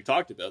 because as we've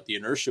talked about, the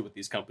inertia with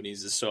these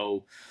companies is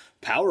so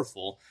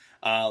powerful.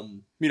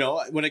 When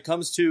it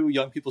comes to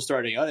young people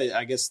starting out,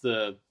 I guess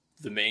the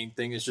main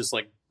thing is just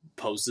like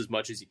post as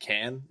much as you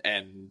can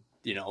and,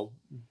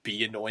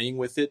 be annoying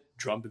with it,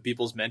 drum in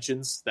people's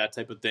mentions, that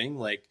type of thing.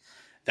 Like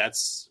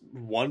that's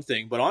one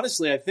thing. But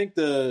honestly, I think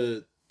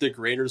the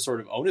greater sort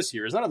of onus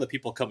here is not on the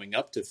people coming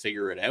up to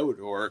figure it out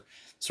or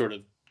sort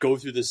of go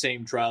through the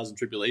same trials and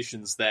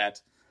tribulations that,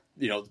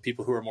 the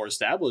people who are more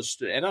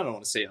established. And I don't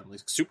want to say I'm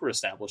like super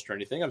established or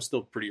anything. I'm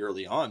still pretty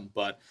early on,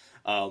 but,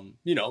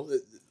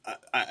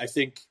 I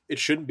think it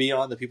shouldn't be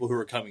on the people who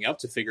are coming up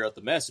to figure out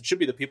the mess. It should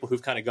be the people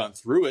who've kind of gone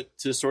through it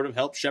to sort of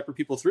help shepherd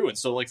people through. And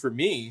so like for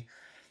me,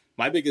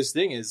 my biggest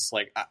thing is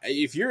like,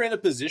 if you're in a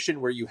position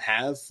where you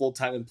have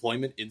full-time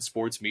employment in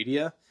sports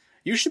media,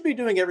 you should be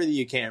doing everything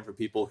you can for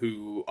people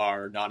who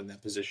are not in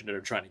that position and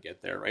are trying to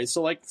get there, right?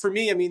 So like for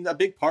me, I mean, a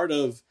big part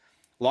of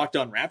Locked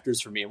On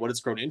Raptors for me and what it's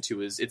grown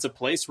into is it's a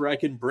place where I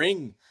can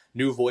bring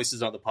new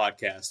voices on the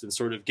podcast and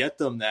sort of get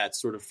them that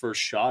sort of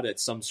first shot at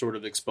some sort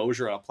of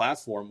exposure on a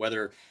platform,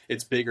 whether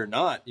it's big or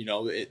not.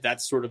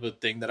 That's sort of a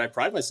thing that I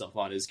pride myself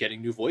on, is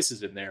getting new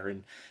voices in there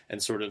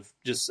and sort of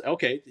just,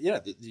 okay,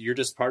 yeah, you're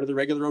just part of the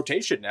regular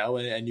rotation now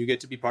and you get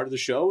to be part of the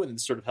show, and it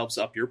sort of helps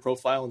up your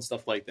profile and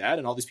stuff like that.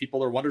 And all these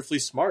people are wonderfully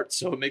smart,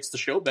 so it makes the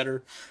show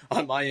better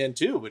on my end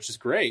too, which is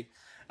great.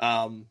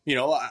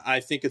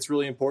 I think it's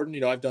really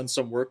important. I've done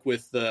some work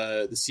with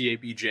the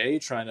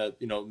CABJ trying to,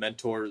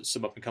 mentor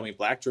some up and coming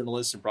Black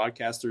journalists and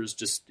broadcasters,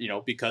 just,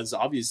 because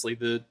obviously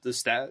the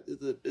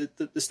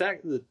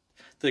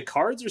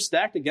cards are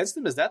stacked against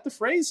them. Is that the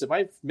phrase? Am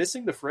I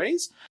missing the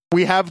phrase?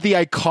 We have the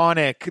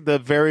iconic, the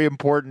very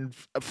important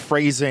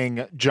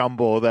phrasing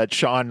jumble that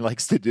Sean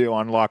likes to do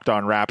on Locked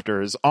On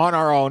Raptors on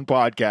our own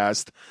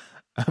podcast.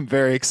 I'm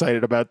very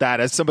excited about that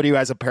as somebody who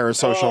has a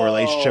parasocial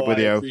relationship with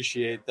you. I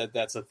appreciate that.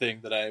 That's a thing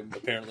that I'm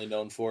apparently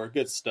known for.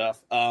 Good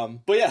stuff. But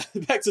yeah,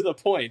 back to the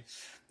point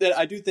that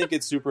I do think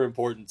it's super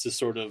important to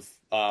sort of,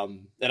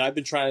 and I've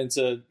been trying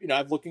to,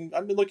 I've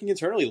been looking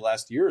internally the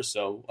last year or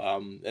so,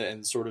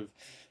 and sort of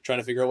trying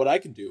to figure out what I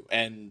can do.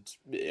 And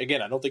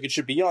again, I don't think it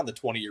should be on the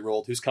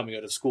 20-year-old who's coming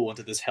out of school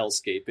into this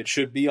hellscape. It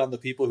should be on the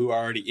people who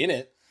are already in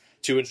it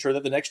to ensure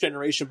that the next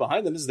generation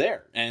behind them is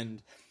there.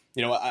 And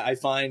I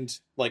find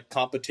like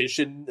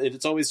competition,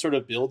 it's always sort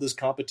of billed as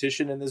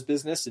competition in this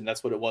business. And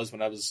that's what it was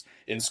when I was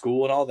in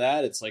school and all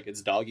that. It's like,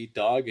 it's dog eat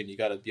dog and you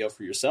got to be out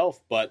for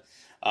yourself. But,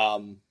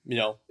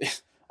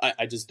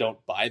 I just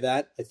don't buy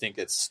that. I think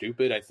it's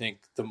stupid. I think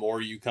the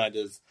more you kind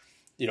of,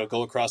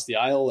 go across the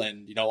aisle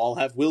and, I'll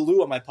have Will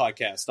Lou on my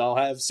podcast. I'll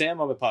have Sam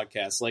on my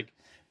podcast. Like,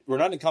 we're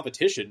not in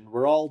competition.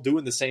 We're all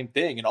doing the same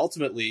thing. And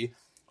ultimately,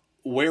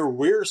 where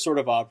we're sort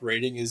of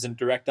operating is in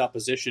direct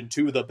opposition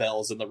to the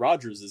Bells and the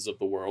Rogerses of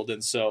the world.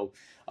 And so,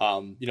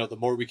 the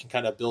more we can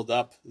kind of build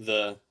up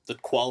the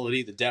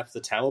quality, the depth,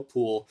 the talent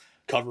pool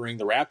covering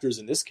the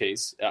Raptors in this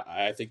case,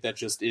 I think that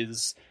just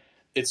it's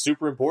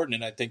super important.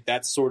 And I think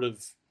that's sort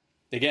of,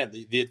 again,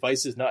 the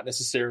advice is not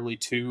necessarily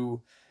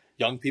to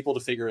young people to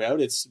figure it out.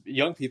 It's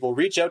young people,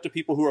 reach out to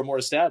people who are more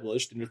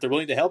established. And if they're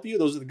willing to help you,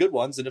 those are the good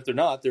ones. And if they're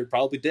not, they're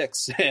probably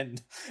dicks.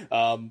 And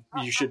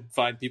you should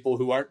find people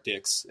who aren't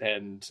dicks.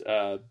 And,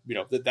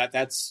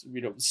 that's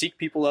seek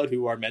people out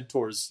who are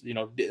mentors,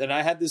 and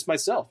I had this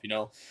myself,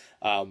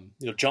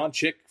 John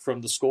Chick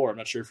from The Score. I'm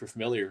not sure if you're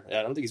familiar.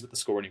 I don't think he's with The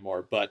Score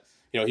anymore, but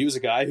he was a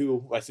guy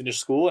who I finished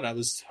school and I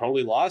was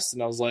totally lost.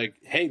 And I was like,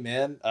 hey,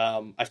 man,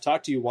 I've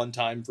talked to you one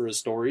time for a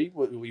story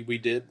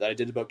I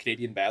did about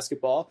Canadian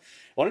basketball.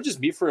 I want to just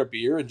meet for a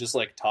beer and just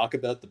like talk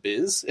about the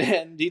biz.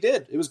 And he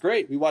did. It was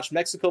great. We watched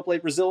Mexico play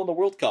Brazil in the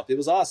World Cup. It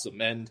was awesome.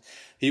 And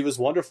he was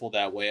wonderful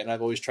that way. And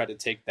I've always tried to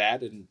take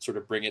that and sort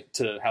of bring it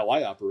to how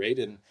I operate.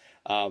 And,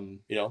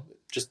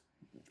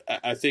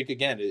 I think,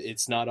 again,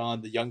 it's not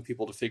on the young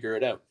people to figure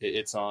it out.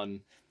 It's on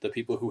the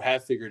people who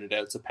have figured it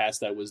out to pass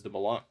that wisdom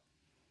along.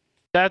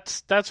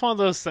 That's one of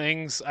those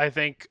things, I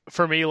think,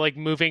 for me, like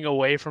moving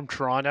away from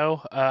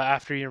Toronto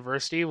after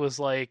university was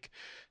like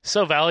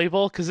so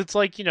valuable, because it's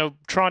like,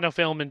 Toronto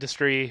film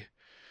industry,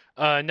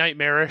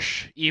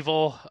 nightmarish,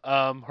 evil,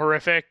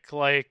 horrific,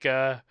 like,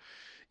 but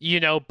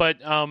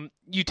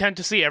you tend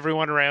to see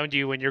everyone around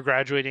you when you're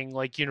graduating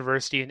like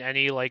university in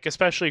any like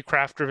especially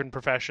craft driven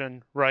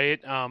profession,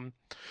 right?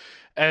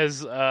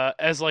 As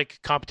like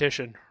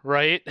competition,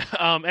 right?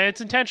 And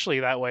it's intentionally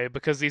that way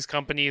because these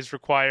companies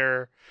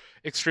require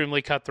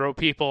extremely cutthroat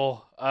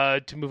people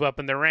to move up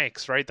in their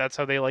ranks, right? That's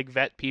how they like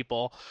vet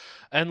people.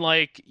 And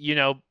like,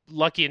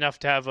 lucky enough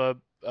to have a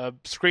a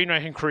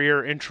screenwriting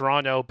career in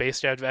Toronto,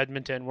 based out of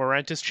Edmonton, where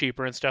rent is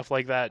cheaper and stuff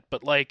like that.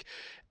 But like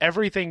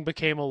everything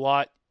became a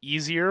lot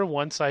easier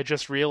once I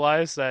just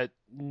realized that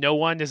no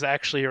one is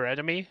actually your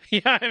enemy.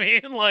 You know what I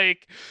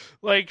mean?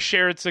 Like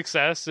shared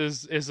success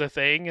is a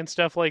thing and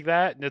stuff like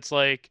that. And it's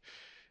like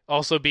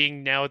also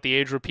being now at the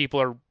age where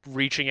people are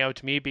reaching out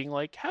to me being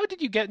like, how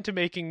did you get into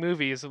making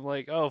movies? I'm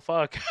like, oh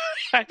fuck.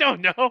 I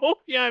don't know.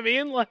 You know what I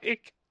mean?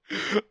 Like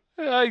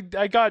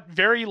I got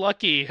very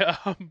lucky,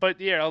 but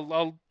yeah,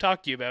 I'll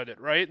talk to you about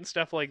it, right? And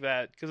stuff like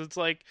that. Because it's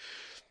like,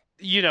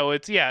 you know,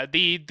 it's, yeah,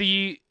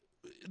 the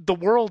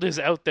world is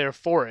out there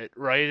for it,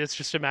 right? It's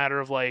just a matter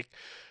of like,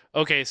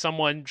 okay,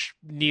 someone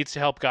needs to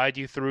help guide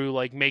you through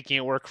like making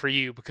it work for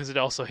you because it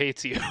also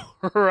hates you,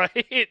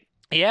 right?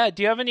 Yeah,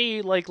 do you have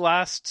any like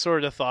last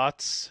sort of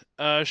thoughts,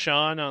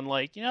 Sean, on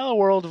like, you know, the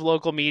world of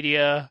local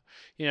media,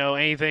 you know,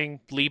 anything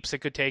leaps it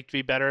could take to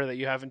be better that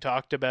you haven't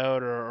talked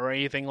about or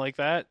anything like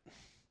that?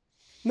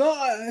 No,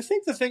 I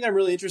think the thing I'm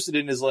really interested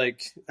in is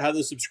like how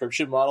the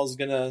subscription model is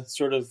going to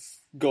sort of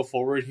go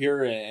forward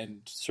here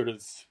and sort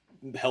of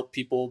help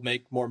people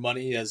make more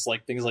money as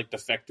like things like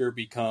Defector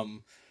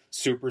become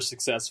super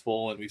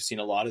successful. And we've seen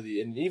a lot of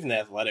and even the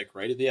Athletic,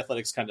 right? The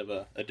Athletic's kind of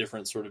a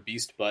different sort of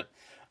beast, but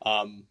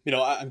you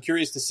know, I'm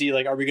curious to see,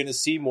 like, are we going to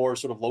see more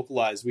sort of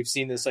localized? We've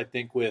seen this, I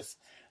think, with,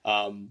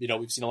 you know,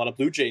 we've seen a lot of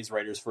Blue Jays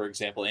writers, for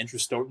example. Andrew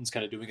Stoughton's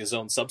kind of doing his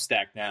own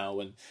Substack now,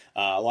 and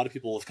a lot of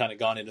people have kind of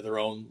gone into their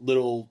own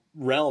little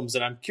realms.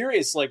 And I'm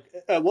curious, like,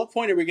 at what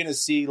point are we going to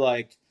see,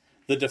 like,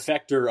 the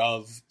Defector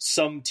of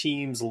some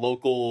team's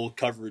local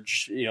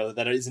coverage, you know,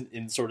 that isn't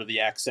in sort of the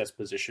access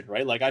position,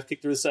 right? Like, I've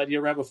kicked this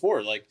idea around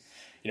before, like,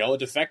 you know, a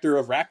Defector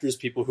of Raptors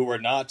people who are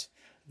not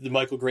the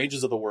Michael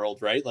Granges of the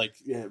world, right? Like,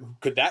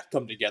 could that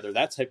come together?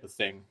 That type of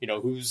thing. You know,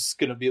 who's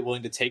going to be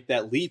willing to take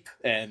that leap,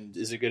 and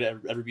is it going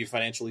to ever be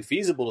financially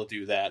feasible to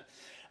do that?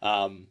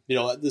 You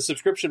know, the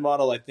subscription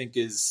model, I think,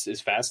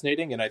 is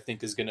fascinating, and I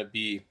think is going to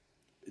be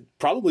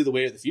probably the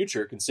way of the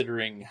future,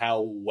 considering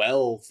how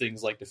well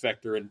things like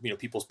Defector and, you know,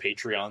 people's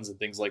Patreons and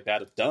things like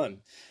that have done.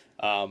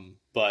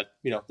 But,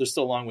 you know, there's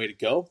still a long way to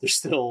go. There's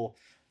still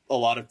a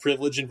lot of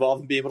privilege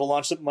involved in being able to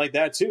launch something like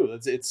that too.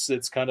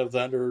 It's kind of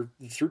the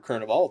through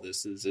current of all of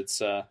this is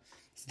it's a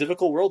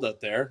difficult world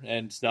out there,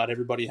 and not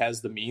everybody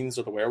has the means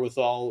or the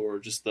wherewithal or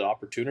just the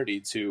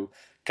opportunity to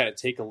kind of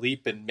take a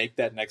leap and make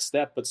that next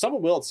step. But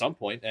someone will at some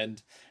point,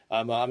 and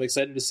I'm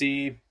excited to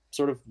see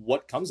sort of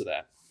what comes of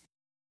that.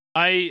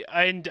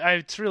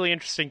 It's really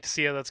interesting to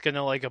see how that's going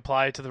to like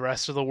apply to the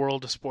rest of the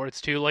world of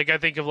sports too. Like I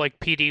think of like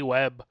PD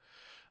Webb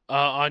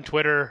on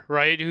Twitter,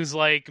 right? Who's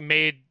like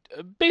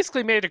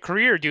basically made a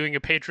career doing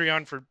a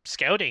Patreon for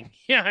scouting.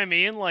 Yeah, I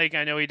mean, like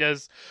I know he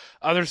does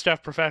other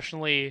stuff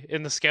professionally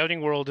in the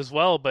scouting world as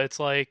well, but it's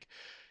like,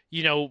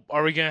 you know,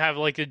 are we going to have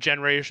like a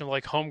generation of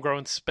like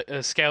homegrown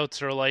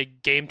scouts or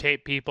like game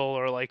tape people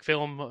or like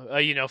film,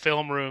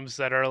 film rooms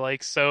that are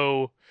like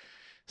so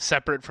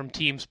separate from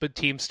teams, but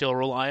teams still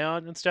rely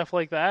on and stuff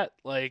like that?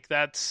 Like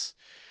that's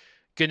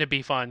going to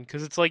be fun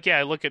because it's like, yeah,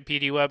 I look at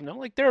PD Web and I'm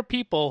like, there are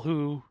people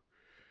who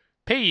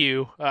pay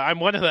you. I'm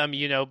one of them,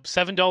 you know,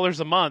 $7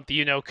 a month,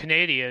 you know,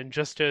 Canadian,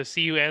 just to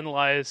see you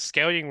analyze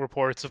scouting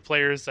reports of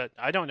players that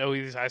I don't know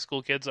who these high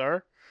school kids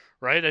are,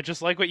 right? I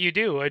just like what you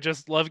do. I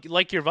just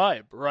like your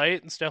vibe,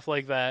 right? And stuff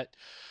like that.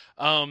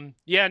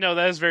 Yeah, no,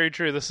 that is very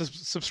true. The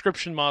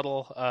subscription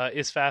model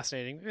is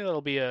fascinating. Maybe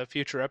that'll be a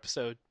future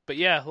episode. But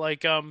yeah,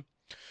 like,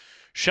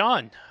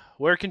 Sean,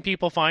 where can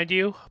people find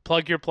you?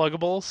 Plug your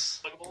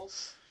pluggables.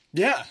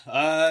 Yeah,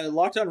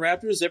 Locked On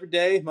Raptors every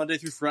day, Monday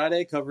through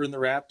Friday, covering the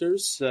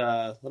Raptors.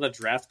 A lot of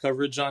draft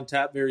coverage on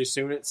tap very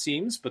soon, it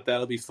seems, but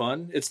that'll be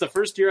fun. It's the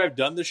first year I've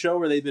done the show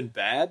where they've been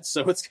bad,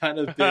 so it's kind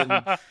of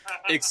been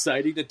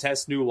exciting to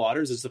test new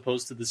waters as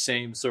opposed to the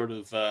same sort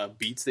of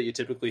beats that you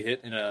typically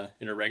hit in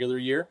a regular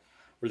year,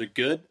 where they're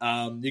good.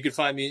 You can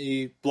find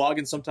me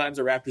blogging sometimes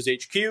at Raptors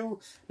HQ.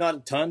 Not a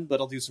ton,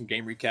 but I'll do some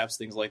game recaps,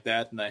 things like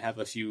that. And I have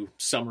a few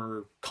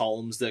summer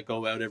columns that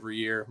go out every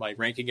year. My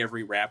ranking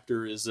every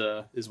Raptor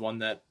is one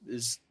that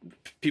is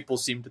people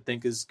seem to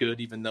think is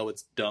good, even though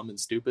it's dumb and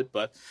stupid.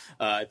 But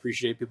I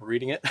appreciate people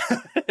reading it.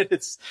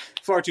 It's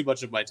far too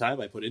much of my time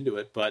I put into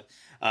it. But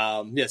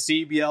yeah,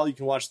 CEBL, you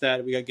can watch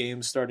that. We got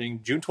games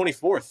starting June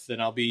 24th,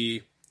 and I'll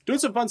be doing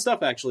some fun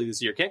stuff actually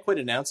this year. Can't quite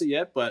announce it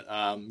yet, but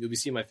you'll be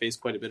seeing my face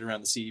quite a bit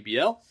around the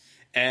CEBL.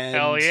 And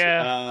hell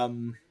yeah.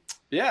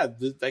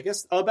 I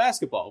guess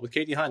basketball with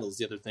Katie Heindl is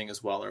the other thing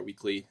as well, our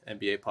weekly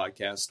NBA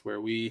podcast where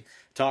we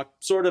talk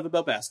sort of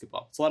about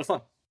basketball. It's a lot of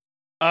fun.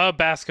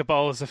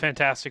 Basketball is a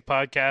fantastic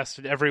podcast,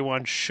 and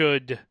everyone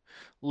should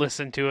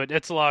listen to it.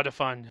 It's a lot of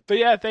fun. But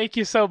yeah, thank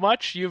you so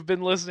much. You've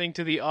been listening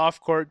to the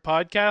Off Court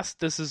Podcast.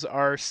 This is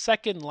our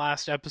second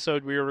last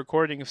episode we are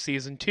recording of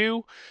Season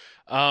 2.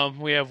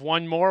 We have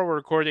one more we're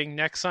recording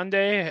next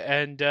Sunday,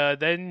 and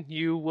then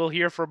you will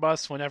hear from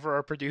us whenever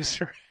our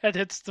producer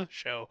edits the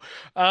show.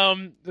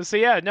 So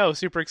yeah, no,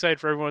 super excited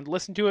for everyone to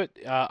listen to it.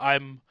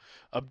 I'm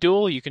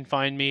Abdul. You can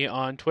find me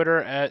on Twitter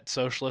at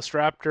Socialist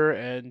Raptor,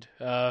 and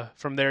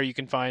from there you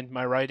can find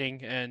my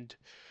writing and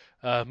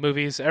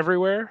movies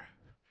everywhere.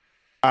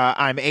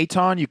 I'm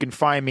Aton. You can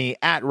find me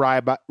at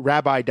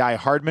Rabbi Die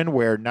Hardman,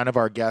 where none of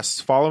our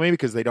guests follow me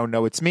because they don't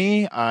know it's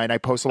me. And I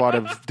post a lot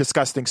of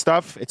disgusting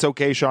stuff. It's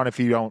okay, Sean, if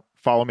you don't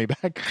follow me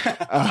back.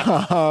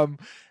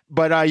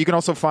 But you can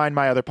also find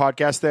my other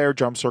podcast there,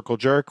 Drum Circle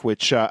Jerk,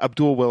 which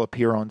Abdul will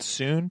appear on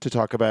soon to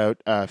talk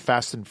about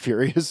Fast and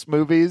Furious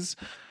movies.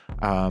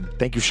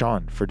 Thank you,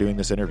 Sean, for doing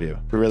this interview.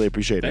 We really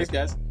appreciate it. Thanks,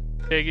 guys.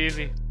 Take it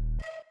easy.